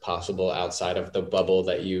more is possible outside of the bubble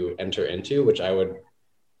that you enter into, which I would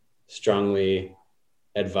strongly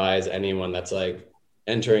advise anyone that's like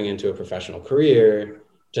entering into a professional career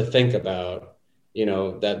to think about, you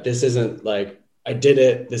know, that this isn't like, I did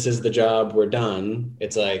it, this is the job, we're done.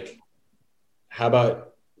 It's like, how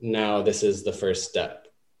about now this is the first step?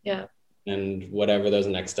 Yeah. And whatever those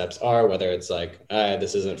next steps are, whether it's like,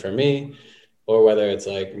 this isn't for me, or whether it's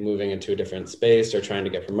like moving into a different space or trying to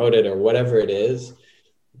get promoted or whatever it is,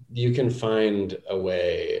 you can find a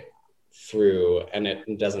way through, and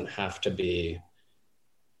it doesn't have to be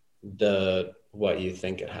what you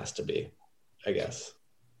think it has to be, I guess.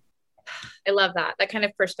 I love that. That kind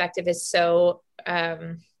of perspective is so,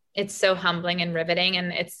 it's so humbling and riveting.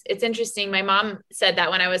 And it's interesting. My mom said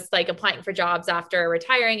that when I was like applying for jobs after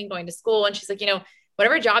retiring and going to school, and she's like, you know,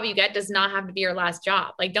 whatever job you get does not have to be your last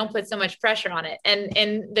job. Like, don't put so much pressure on it. And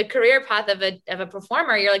in the career path of a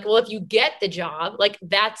performer, you're like, well, if you get the job, like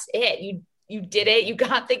that's it. You did it, you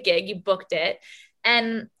got the gig, you booked it.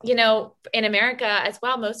 And, you know, in America as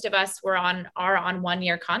well, most of us are on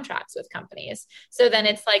 1-year contracts with companies. So then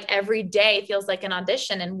it's like every day feels like an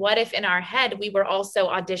audition. And what if in our head, we were also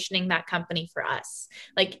auditioning that company for us?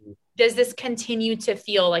 Like, does this continue to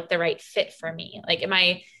feel like the right fit for me? Like,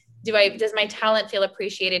 does my talent feel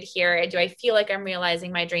appreciated here? Do I feel like I'm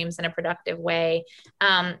realizing my dreams in a productive way?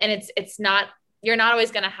 And it's not, you're not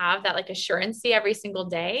always going to have that like assurancy every single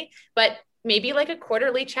day, but maybe like a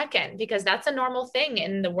quarterly check-in, because that's a normal thing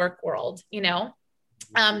in the work world, you know,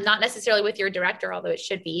 not necessarily with your director, although it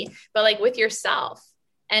should be, but like with yourself.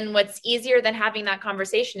 And what's easier than having that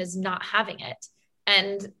conversation is not having it.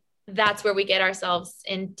 And that's where we get ourselves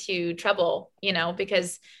into trouble,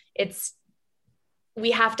 because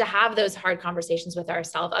we have to have those hard conversations with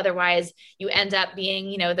ourselves. Otherwise you end up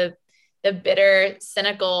being, the bitter,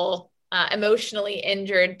 cynical, emotionally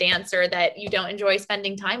injured dancer that you don't enjoy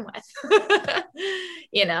spending time with,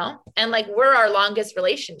 and like, we're our longest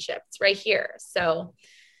relationships right here. So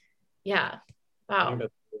yeah. Wow.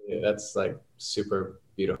 That's like super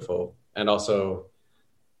beautiful. And also,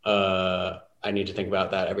 I need to think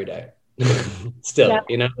about that every day. Still,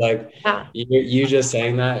 you just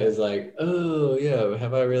saying that is like, oh yeah,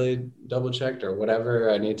 have I really double checked or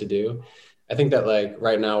whatever I need to do? I think that like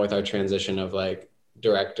right now with our transition of like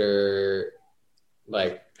director,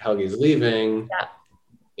 like Helgi's leaving,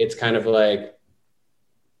 it's kind of like,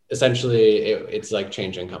 essentially it's like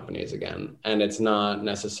changing companies again. And it's not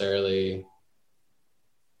necessarily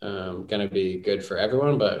going to be good for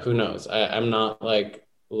everyone, but who knows? I'm not like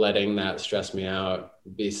letting that stress me out,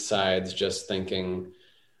 besides just thinking,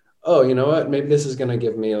 oh, you know what, maybe this is going to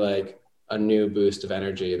give me like a new boost of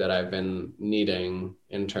energy that I've been needing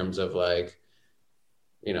in terms of like,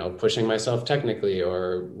 pushing myself technically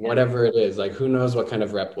or whatever it is. Like, who knows what kind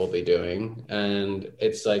of rep we'll be doing. And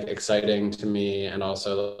it's like exciting to me. And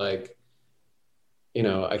also like,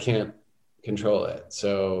 I can't control it.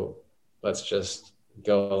 So let's just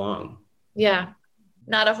go along. Yeah.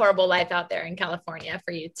 Not a horrible life out there in California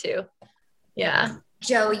for you too. Yeah.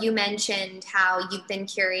 Joe, you mentioned how you've been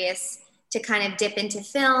curious to kind of dip into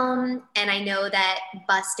film. And I know that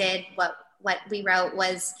Busted, what we wrote,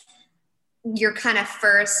 was your kind of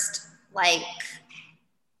first, like,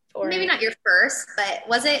 maybe not your first, but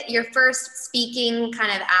was it your first speaking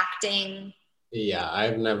kind of acting? Yeah,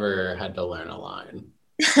 I've never had to learn a line.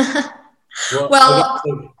 Well,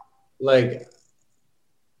 like,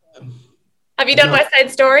 have you done West Side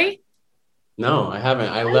Story? No, I haven't.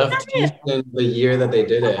 I left Houston the year that they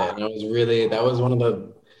did it. And that was one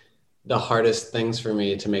of the hardest things for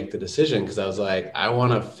me to make the decision, because I was like, I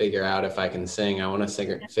want to figure out if I can sing. I want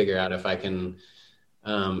to figure out if I can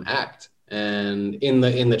act, and in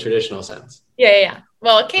the traditional sense. Yeah.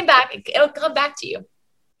 Well, it'll come back to you.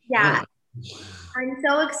 Yeah. I'm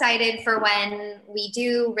so excited for when we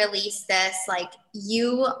do release this. Like,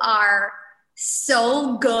 you are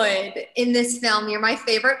so good in this film. You're my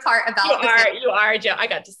favorite part about You are, Joe. I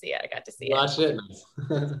got to see it. Watch it.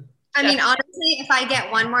 I mean, honestly, if I get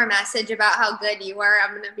one more message about how good you were,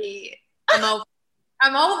 I'm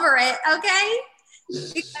over it, okay?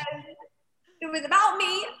 Because it was about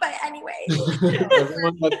me, but anyway.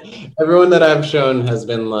 everyone that I've shown has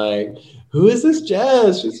been like, who is this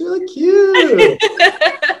Jess? She's really cute.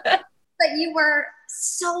 But you were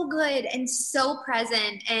so good and so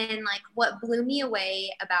present. And like, what blew me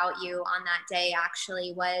away about you on that day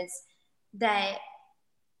actually was that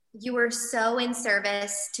you were so in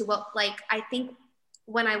service to what, like, I think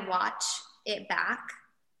when I watch it back,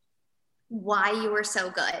 why you were so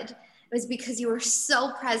good was because you were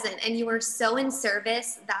so present and you were so in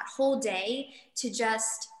service that whole day to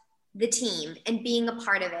just the team and being a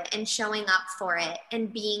part of it and showing up for it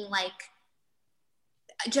and being like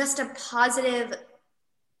just a positive,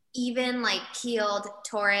 even like keeled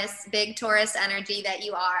Taurus, big Taurus energy that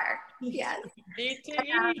you are. Yes.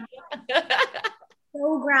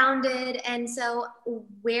 So grounded. And so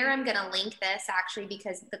where I'm going to link this actually,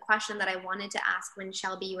 because the question that I wanted to ask when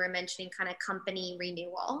Shelby, you were mentioning kind of company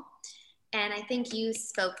renewal. And I think you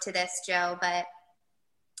spoke to this, Joe, but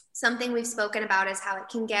something we've spoken about is how it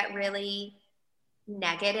can get really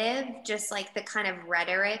negative, just like the kind of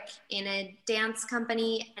rhetoric in a dance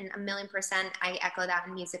company. And 1,000,000%, I echo that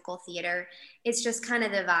in musical theater. It's just kind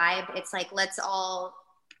of the vibe. It's like, let's all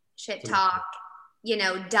shit talk,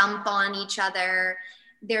 dump on each other.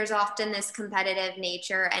 There's often this competitive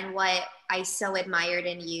nature. And what I so admired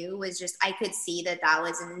in you was just, I could see that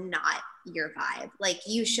was not your vibe. Like,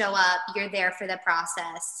 you show up, you're there for the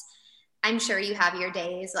process. I'm sure you have your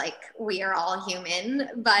days, like, we are all human,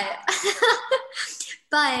 but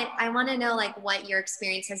I want to know like what your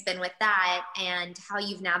experience has been with that and how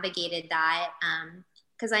you've navigated that.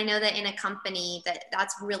 Because I know that in a company that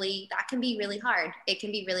can be really hard. It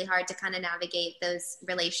can be really hard to kind of navigate those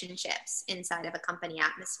relationships inside of a company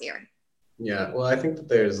atmosphere. Yeah, well, I think that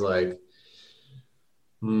there's a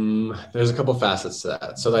couple facets to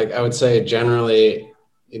that. So like, I would say generally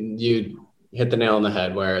you hit the nail on the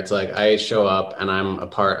head where it's like, I show up and I'm a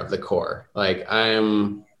part of the core. Like, I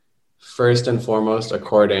am first and foremost a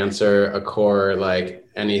core dancer, a core like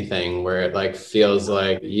anything, where it like feels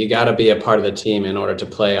like you got to be a part of the team in order to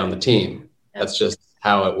play on the team. That's just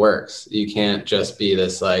how it works. You can't just be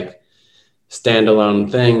this like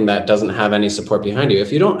standalone thing that doesn't have any support behind you.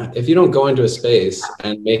 If you don't go into a space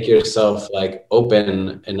and make yourself like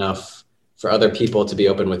open enough for other people to be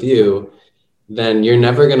open with you, then you're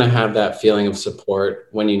never going to have that feeling of support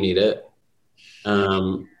when you need it.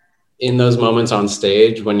 In those moments on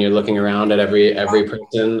stage, when you're looking around at every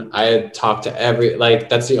person, I talk to like,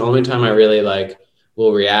 that's the only time I really like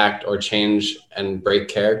will react or change and break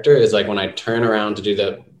character, is like when I turn around to do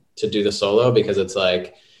the solo, because it's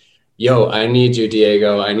like, yo, I need you,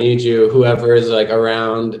 Diego. I need you, whoever is like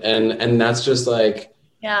around. And that's just like,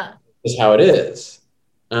 yeah, is how it is.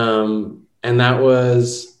 And that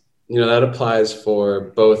was, that applies for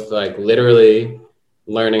both like literally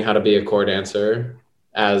learning how to be a core dancer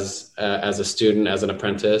as a student, as an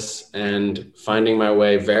apprentice, and finding my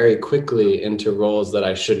way very quickly into roles that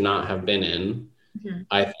I should not have been in,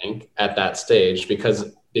 I think, at that stage,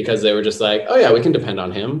 because they were just like, oh yeah, we can depend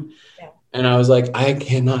on him. Yeah. And I was like, I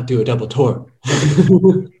cannot do a double tour.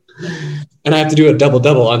 And I have to do a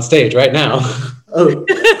double on stage right now. And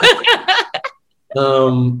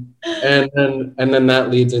then that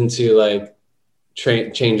leads into like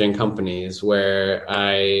changing companies, where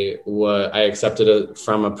I accepted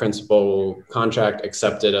from a principal contract,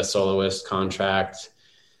 accepted a soloist contract.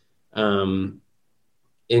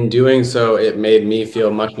 In doing so, it made me feel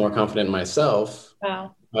much more confident in myself.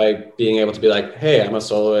 Wow. By being able to be like, hey, I'm a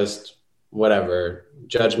soloist, whatever,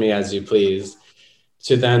 judge me as you please.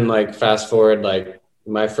 To then like fast forward, like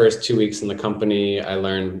my first 2 weeks in the company, I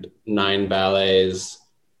learned 9 ballets,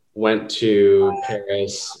 went to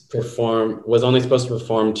Paris, was only supposed to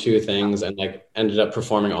perform 2 things, and like ended up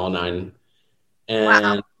performing all 9.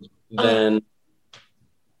 And then,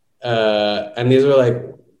 and these were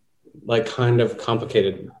like kind of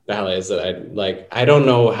complicated ballets that I don't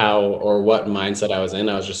know how or what mindset I was in.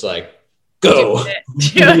 I was just like, go.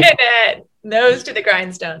 Doing it. Nose to the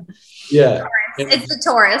grindstone. Yeah. It's the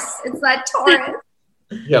Taurus. It's that Taurus.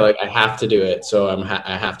 Yeah, like I have to do it, so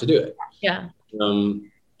I have to do it. Yeah.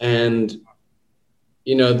 And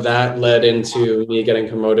that led into me getting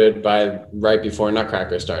promoted right before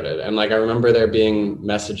Nutcracker started. And like I remember there being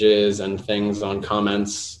messages and things on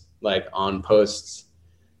comments, like on posts,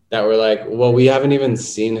 that were like, well, we haven't even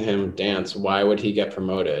seen him dance. Why would he get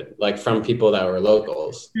promoted? Like from people that were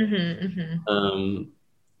locals.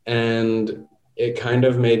 And it kind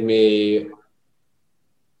of made me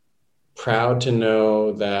proud to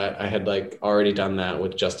know that I had like already done that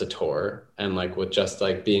with just a tour, and like with just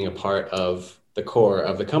like being a part of the core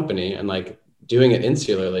of the company, and like doing it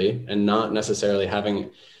insularly and not necessarily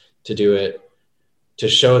having to do it to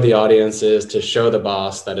show the audiences, to show the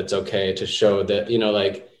boss that it's okay, to show that,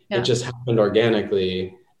 it just happened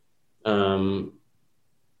organically. And,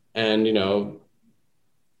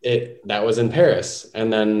 that was in Paris.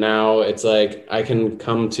 And then now it's like, I can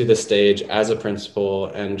come to the stage as a principal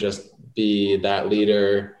and just be that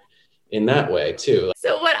leader in that way too.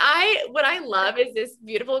 So what I love is this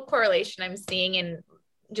beautiful correlation I'm seeing in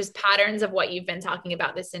just patterns of what you've been talking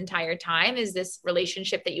about this entire time, is this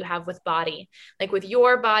relationship that you have with body, like with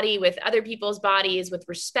your body, with other people's bodies, with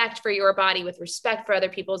respect for your body, with respect for other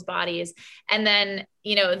people's bodies. And then,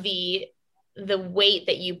 the weight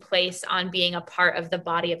that you place on being a part of the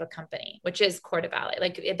body of a company, which is Corps de Ballet.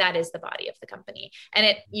 Like that is the body of the company.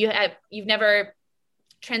 And you've never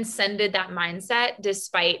transcended that mindset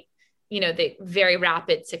despite, the very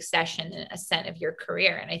rapid succession and ascent of your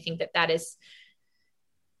career. And I think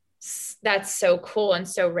that's so cool and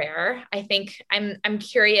so rare. I think I'm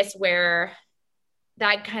curious where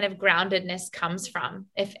that kind of groundedness comes from,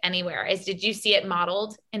 if anywhere. Did you see it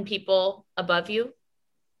modeled in people above you?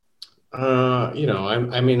 I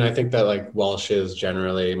think that like Welshes,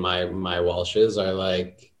 generally my Welshes are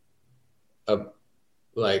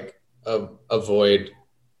avoid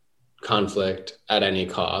conflict at any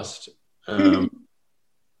cost. And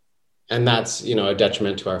that's, a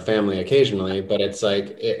detriment to our family occasionally, but it's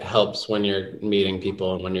like, it helps when you're meeting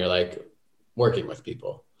people and when you're like working with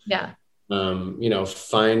people. Yeah.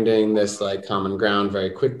 Finding this like common ground very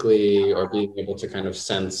quickly, or being able to kind of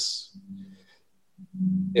sense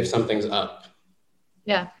if something's up.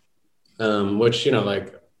 Yeah. Which,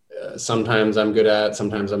 sometimes I'm good at,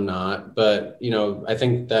 sometimes I'm not. But, I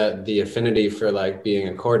think that the affinity for like being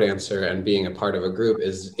a core dancer and being a part of a group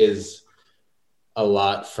is a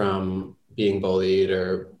lot from being bullied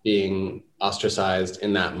or being ostracized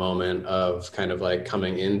in that moment of kind of like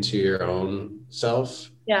coming into your own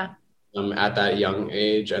self. Yeah. At that young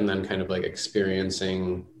age, and then kind of like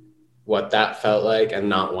experiencing what that felt like and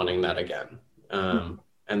not wanting that again.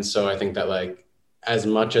 And so I think that like, as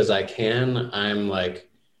much as I can, I'm like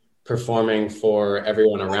performing for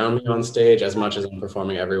everyone around me on stage as much as I'm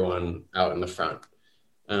performing everyone out in the front.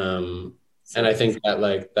 And I think that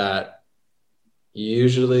like that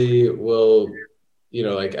usually will, you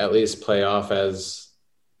know, like at least play off as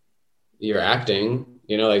you're acting,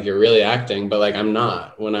 you know, like you're really acting, but like I'm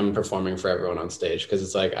not when I'm performing for everyone on stage, because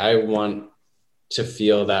it's like I want to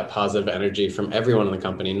feel that positive energy from everyone in the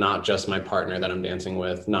company, not just my partner that I'm dancing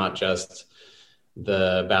with, not just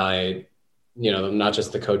the ballet, you know, not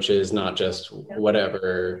just the coaches, not just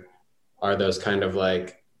whatever are those kind of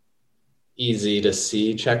like easy to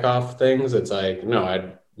see check off things. It's like, no,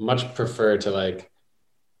 I'd much prefer to like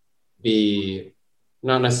be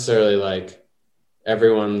not necessarily like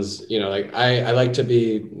everyone's, you know, like I like to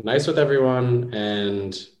be nice with everyone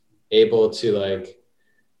and able to like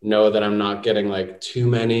know that I'm not getting like too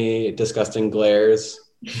many disgusting glares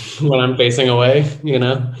when I'm facing away, you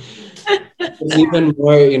know. It's even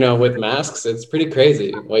more, you know, with masks, it's pretty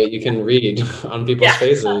crazy what you can read on people's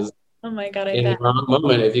faces. Oh my God, I In the bet. wrong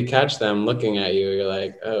moment, if you catch them looking at you, you're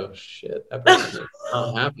like, oh shit, that person is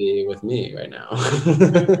not happy with me right now.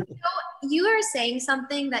 You are saying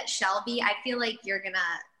something that Shelby, I feel like you're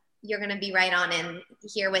gonna be right on in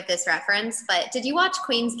here with this reference. But did you watch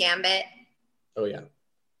Queen's Gambit? Oh yeah.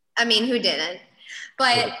 I mean, who didn't?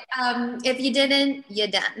 But if you didn't, you're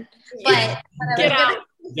done. But Get out.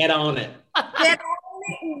 Get on it. Get on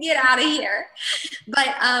it and get out of here. But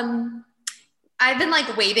I've been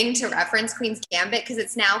like waiting to reference Queen's Gambit because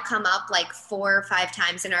it's now come up like 4 or 5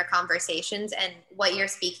 times in our conversations. And what you're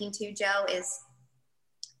speaking to, Joe, is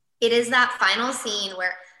it is that final scene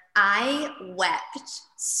where I wept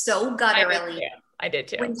so gutturally. I did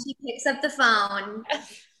too. When she picks up the phone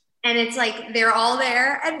and it's like they're all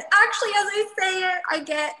there. And actually, as I say it, I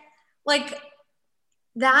get like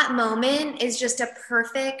that moment is just a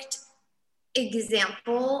perfect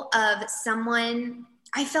example of someone.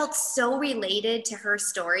 I felt so related to her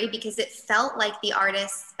story because it felt like the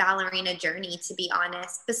artist's ballerina journey, to be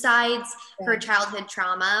honest, besides her childhood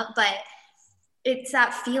trauma. But it's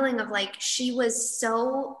that feeling of like she was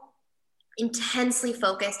so intensely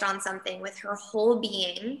focused on something with her whole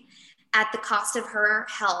being at the cost of her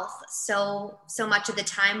health so much of the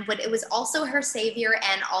time, but it was also her savior,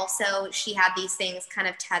 and also she had these things kind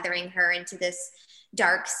of tethering her into this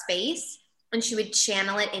dark space, and she would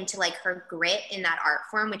channel it into like her grit in that art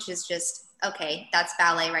form, which is just, okay, that's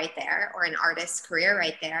ballet right there, or an artist's career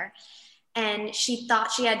right there. And she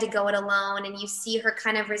thought she had to go it alone, and you see her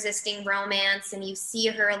kind of resisting romance, and you see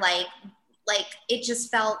her like it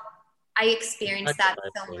just felt, I experienced that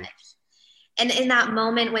so much. And in that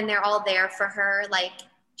moment when they're all there for her, like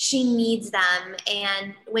she needs them.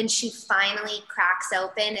 And when she finally cracks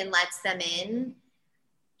open and lets them in,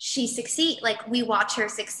 she succeeds. Like we watch her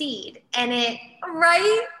succeed, and it,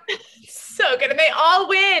 right? So good. And they all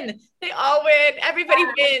win. They all win. Everybody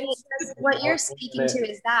wins. What you're speaking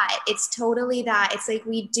to is that it's totally that. It's like,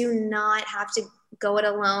 we do not have to go it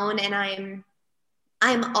alone. And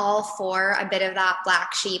I'm all for a bit of that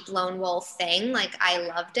black sheep lone wolf thing. Like I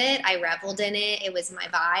loved it. I reveled in it. It was my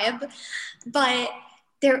vibe. But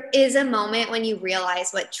there is a moment when you realize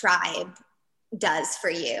what tribe does for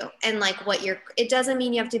you, and like it doesn't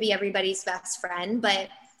mean you have to be everybody's best friend, but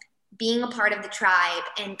being a part of the tribe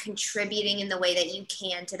and contributing in the way that you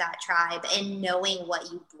can to that tribe and knowing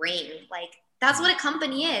what you bring. Like that's what a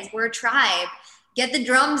company is. We're a tribe. Get the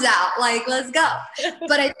drums out, like, let's go.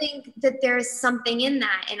 But I think that there's something in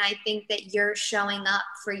that. And I think that you're showing up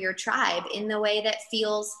for your tribe in the way that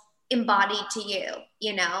feels embodied to you,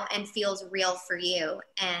 you know, and feels real for you.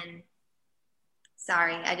 And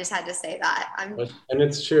sorry, I just had to say that. And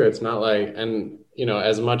it's true. It's not like, and you know,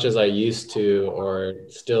 as much as I used to, or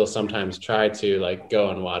still sometimes try to like go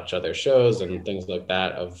and watch other shows and things like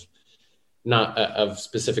that of not of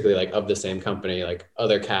specifically like of the same company, like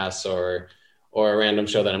other casts or a random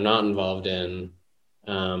show that I'm not involved in,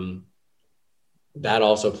 that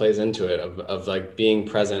also plays into it of like being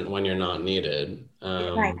present when you're not needed.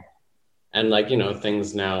 Right. And like, you know,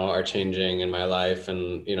 things now are changing in my life,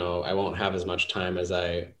 and, you know, I won't have as much time as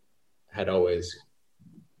I had always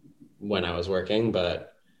when I was working,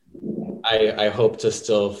 but I hope to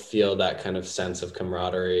still feel that kind of sense of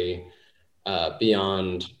camaraderie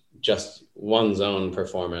beyond just one's own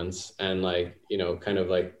performance, and like, you know, kind of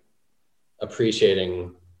like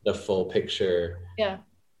appreciating the full picture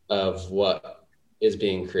of what is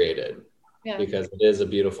being created, because it is a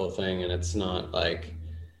beautiful thing, and it's not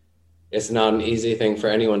an easy thing for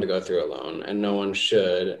anyone to go through alone, and no one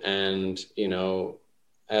should. And, you know,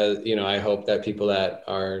 as you know, I hope that people that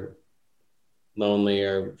are lonely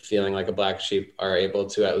or feeling like a black sheep are able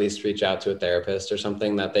to at least reach out to a therapist or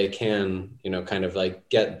something, that they can, you know, kind of like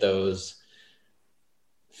get those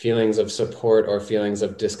feelings of support or feelings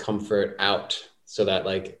of discomfort out, so that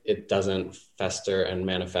like it doesn't fester and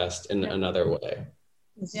manifest in another way.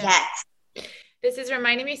 Yes. This is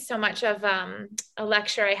reminding me so much of a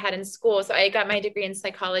lecture I had in school. So I got my degree in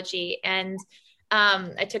psychology, and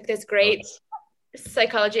I took this great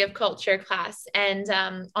psychology of culture class. And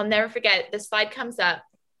I'll never forget, the slide comes up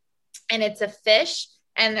and it's a fish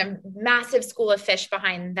and a massive school of fish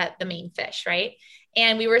behind the main fish, right?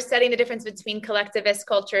 And we were studying the difference between collectivist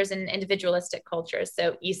cultures and individualistic cultures.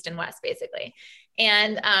 So East and West, basically.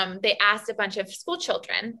 And they asked a bunch of school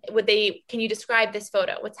children, can you describe this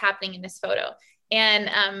photo? What's happening in this photo? And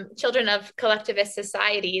children of collectivist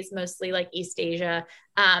societies, mostly like East Asia,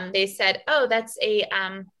 they said, oh, that's a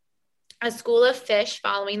school of fish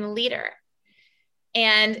following the leader.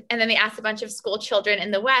 And then they asked a bunch of school children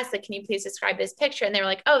in the West, like, can you please describe this picture? And they were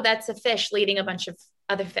like, oh, that's a fish leading a bunch of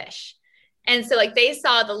other fish. And so like they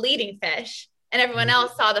saw the leading fish and everyone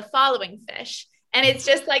else saw the following fish. And it's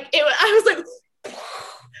just like, I was like,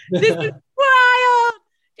 this is wild,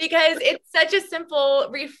 because it's such a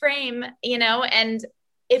simple reframe, you know. And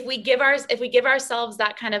if we give ourselves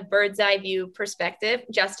that kind of bird's eye view perspective,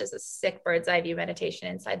 just as a sick bird's eye view meditation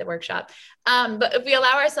inside the workshop. But if we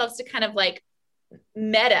allow ourselves to kind of like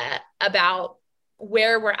meta about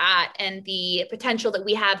where we're at and the potential that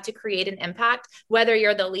we have to create an impact, whether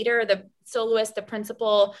you're the leader, the soloist, the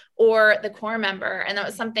principal, or the core member. And that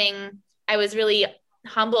was something I was really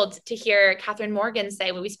humbled to hear Catherine Morgan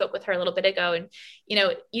say when we spoke with her a little bit ago. And, you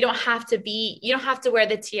know, you don't have to wear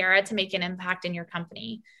the tiara to make an impact in your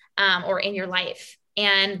company or in your life.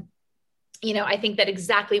 And, you know, I think that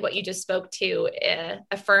exactly what you just spoke to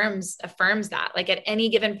affirms that, like at any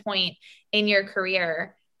given point in your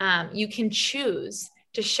career, you can choose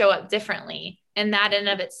to show up differently. And that in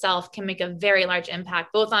of itself can make a very large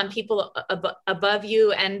impact, both on people above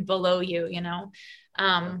you and below you, you know?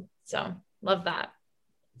 So love that.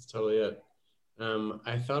 That's totally it.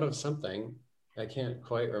 I thought of something. I can't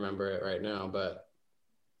quite remember it right now, but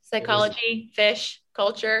psychology, fish,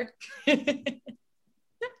 culture.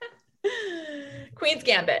 Queen's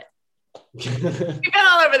Gambit. We've been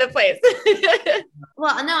all over the place.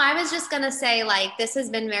 Well, no, I was just going to say, like, this has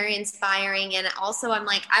been very inspiring. And also I'm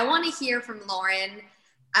like, I want to hear from Lauren.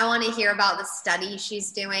 I want to hear about the study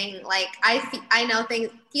she's doing. Like, I know things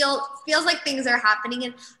feels like things are happening.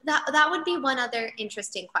 And that would be one other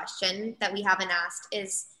interesting question that we haven't asked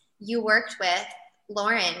is, you worked with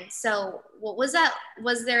Lauren. So what was that?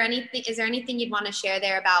 Is there anything you'd want to share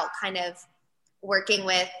there about kind of working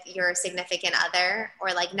with your significant other,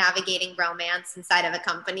 or like navigating romance inside of a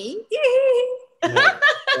company?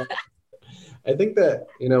 I think that,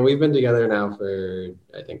 you know, we've been together now for,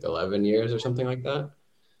 I think, 11 years or something like that.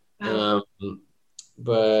 Wow.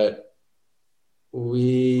 But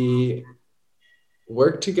we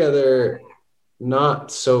work together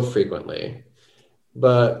not so frequently,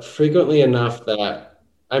 but frequently enough that,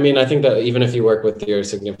 I mean, I think that even if you work with your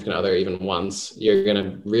significant other even once, you're going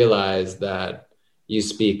to realize that you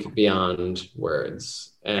speak beyond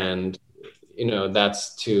words. And, you know,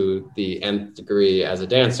 that's to the nth degree as a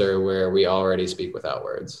dancer, where we already speak without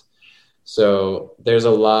words. So there's a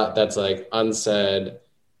lot that's like unsaid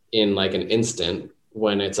in like an instant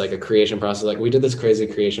when it's like a creation process. Like we did this crazy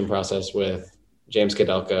creation process with James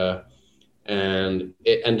Kadelka, and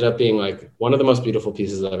it ended up being like one of the most beautiful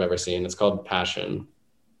pieces that I've ever seen. It's called Passion.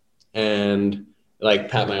 And like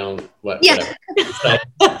pat my own whatever.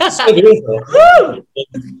 So beautiful.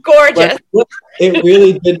 Gorgeous. But it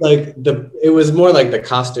really did, like it was more like the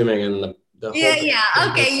costuming and the whole thing.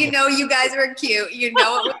 Yeah. Okay, you know, you guys were cute. You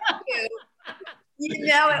know it was cute. You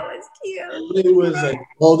know it was cute. It was like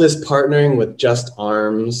all this partnering with just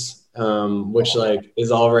arms, which like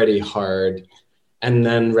is already hard, and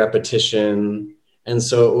then repetition. And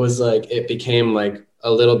so it was like, it became like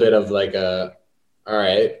a little bit of like all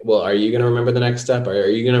right, well, are you going to remember the next step? Or are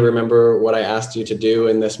you going to remember what I asked you to do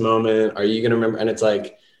in this moment? Are you going to remember? And it's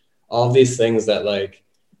like all these things that like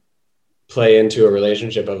play into a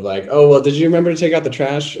relationship of like, oh, well, did you remember to take out the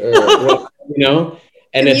trash? Or what, you know?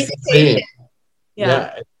 And it's the same.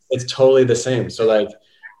 Yeah, it's totally the same. So like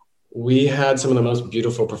we had some of the most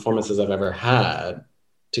beautiful performances I've ever had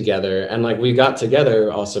together. And like we got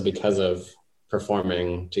together also because of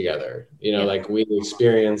performing together, you know, like we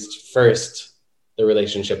experienced first the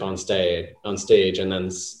relationship on stage, and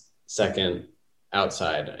then second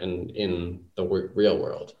outside and in the real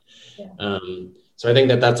world. So I think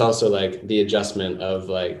that that's also like the adjustment of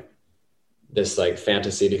like this like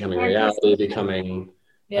fantasy becoming reality, becoming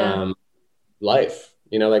life,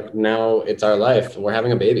 you know, like now it's our life. We're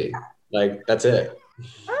having a baby. Like, that's it.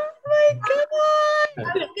 Oh my God.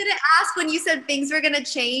 I was gonna ask when you said things were gonna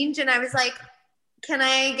change, and I was like, can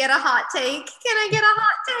I get a hot take? Can I get a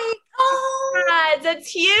hot take? Oh, God, that's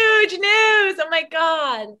huge news. Oh my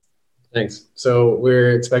God. Thanks. So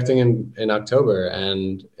we're expecting in October,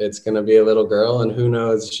 and it's going to be a little girl, and who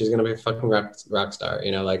knows, she's going to be a fucking rock star.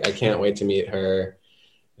 You know, like, I can't wait to meet her,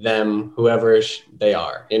 them, whoever they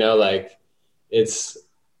are, you know, like,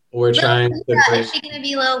 we're trying to Libra. bring Is she gonna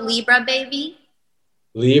be a little Libra baby?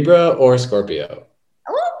 Libra or Scorpio.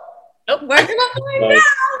 Oh, we're gonna find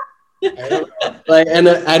Like, I don't like, and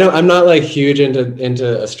I'm not like huge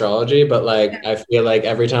into astrology, but like, I feel like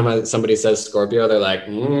every time somebody says Scorpio, they're like,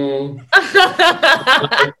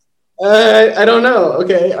 I don't know.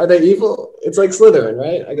 Okay, are they evil? It's like Slytherin,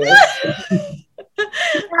 right? I guess.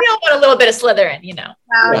 We all want a little bit of Slytherin, you know.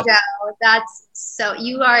 Wow, Yeah. Joe, that's so.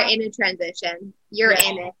 You are in a transition. You're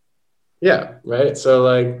in it. Yeah, right. So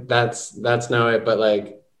like, that's now it. But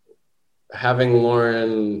like, having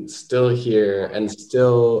Lauren still here and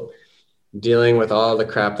still dealing with all the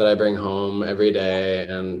crap that I bring home every day,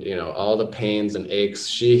 and you know, all the pains and aches,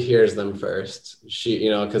 she hears them first. She, you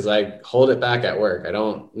know, because I hold it back at work. I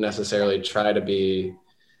don't necessarily try to be,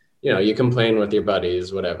 you know, you complain with your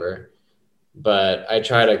buddies, whatever, but I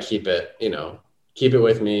try to keep it, you know, keep it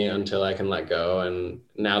with me until I can let go. And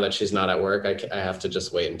now that she's not at work, I have to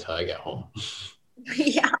just wait until I get home.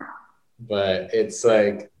 Yeah. But it's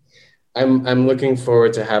like, I'm looking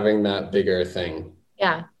forward to having that bigger thing.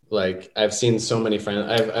 Yeah. Like, I've seen so many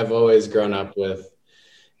friends. I've always grown up with,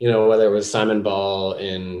 you know, whether it was Simon Ball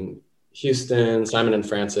in Houston, Simon and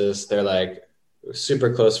Frances, they're like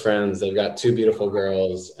super close friends. They've got two beautiful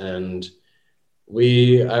girls, and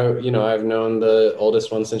you know, I've known the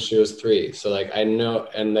oldest one since she was 3. So like, I know,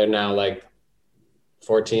 and they're now like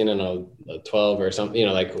 14 and a 12 or something, you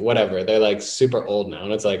know, like whatever. They're like super old now,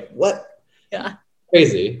 and it's like, what? Yeah.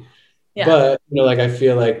 Crazy. Yeah. But, you know, like, I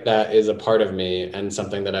feel like that is a part of me and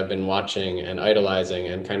something that I've been watching and idolizing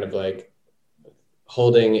and kind of like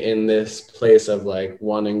holding in this place of like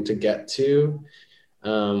wanting to get to,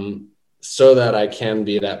 so that I can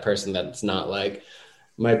be that person that's not like,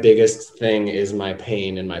 my biggest thing is my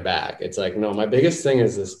pain in my back. It's like, no, my biggest thing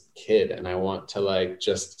is this kid. And I want to like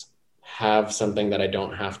just have something that I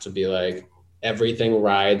don't have to be like, everything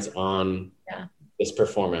rides on this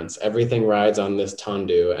performance, everything rides on this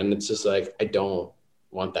tendu. And it's just like, I don't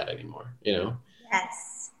want that anymore, you know?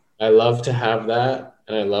 Yes. I love to have that,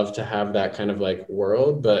 and I love to have that kind of like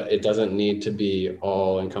world, but it doesn't need to be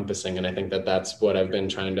all encompassing. And I think that that's what I've been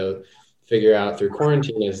trying to figure out through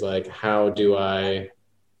quarantine, is like, how do I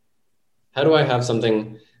have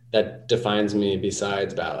something that defines me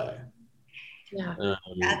besides ballet? Yeah.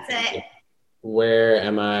 That's it. Where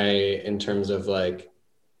am I in terms of like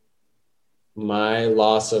my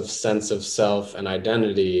loss of sense of self and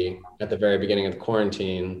identity at the very beginning of the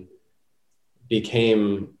quarantine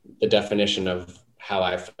became the definition of how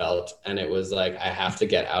I felt. And it was like, I have to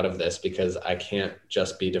get out of this because I can't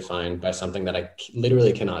just be defined by something that I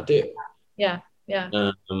literally cannot do. Yeah.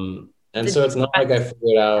 Yeah. And so it's not like I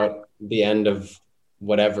figured out the end of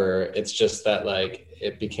whatever. It's just that like,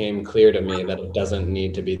 it became clear to me that it doesn't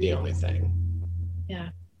need to be the only thing. Yeah.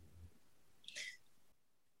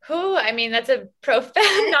 Who, I mean, that's a profound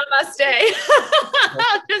namaste.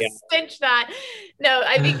 I'll just cinch that. No,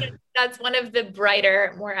 I think that's one of the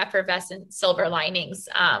brighter, more effervescent silver linings.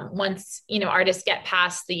 Once, you know, artists get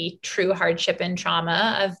past the true hardship and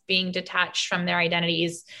trauma of being detached from their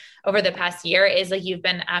identities over the past year, is like, you've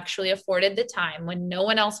been actually afforded the time when no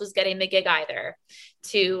one else was getting the gig either,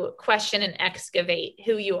 to question and excavate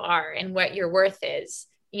who you are and what your worth is,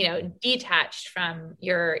 you know, detached from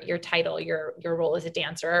your title, your role as a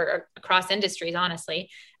dancer, or across industries, honestly.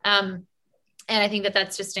 And I think that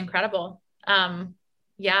that's just incredible.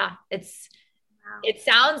 Yeah, it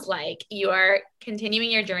sounds like you are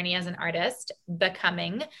continuing your journey as an artist,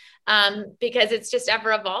 becoming, because it's just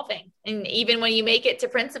ever evolving. And even when you make it to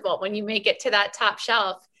principal, when you make it to that top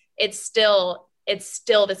shelf, it's still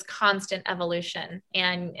this constant evolution.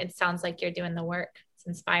 And it sounds like you're doing the work. It's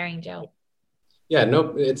inspiring, Joe. Yeah,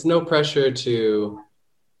 no, it's no pressure to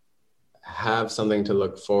have something to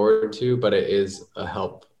look forward to, but it is a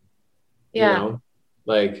help. Yeah. You know,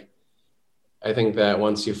 like, I think that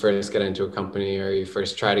once you first get into a company, or you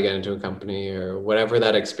first try to get into a company, or whatever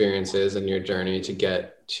that experience is in your journey to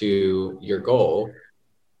get to your goal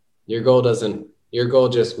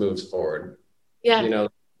just moves forward. Yeah. You know,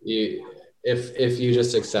 if you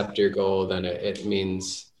just accept your goal, then it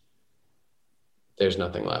means there's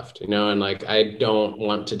nothing left, and like I don't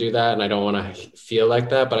want to do that and I don't want to feel like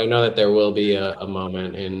that, but I know that there will be a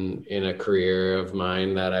moment in a career of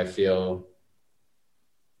mine that I feel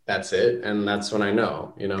that's it, and that's when I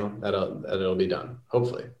know, that it'll be done.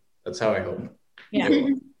 Hopefully. That's how I hope. Yeah.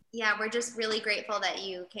 Yeah, we're just really grateful that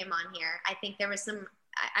you came on here. I think there was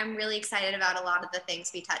I'm really excited about a lot of the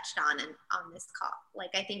things we touched on this call. Like,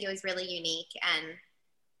 I think it was really unique and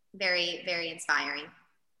very, very inspiring.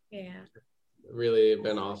 Yeah. Really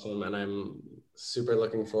been awesome. And I'm super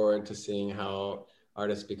looking forward to seeing how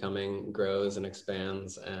Artist Becoming grows and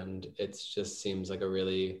expands. And it just seems like a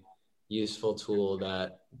really useful tool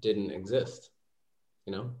that didn't exist,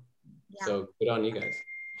 Yeah. So good on you guys.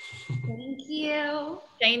 Thank you.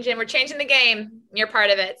 We're changing the game. You're part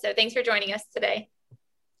of it. So thanks for joining us today.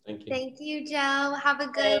 Thank you. Thank you, Joe. Have a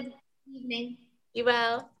good evening. You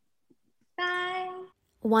will. Bye.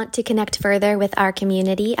 Want to connect further with our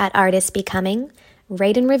community at Artist Becoming?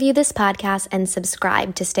 Rate and review this podcast and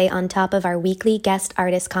subscribe to stay on top of our weekly guest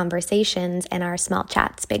artist conversations and our small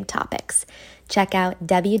chats, big topics. Check out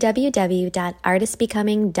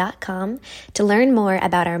www.artistbecoming.com to learn more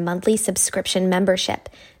about our monthly subscription membership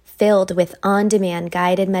filled with on-demand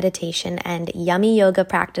guided meditation and yummy yoga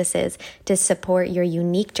practices to support your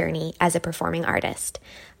unique journey as a performing artist.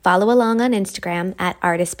 Follow along on Instagram at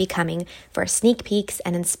Artist Becoming for sneak peeks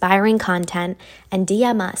and inspiring content, and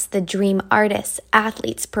DM us the dream artists,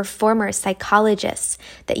 athletes, performers, psychologists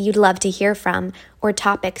that you'd love to hear from or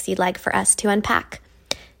topics you'd like for us to unpack.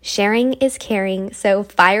 Sharing is caring, so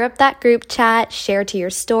fire up that group chat, share to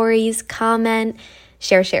your stories, comment,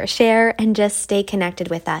 share, and just stay connected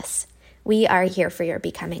with us. We are here for your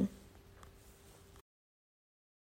becoming.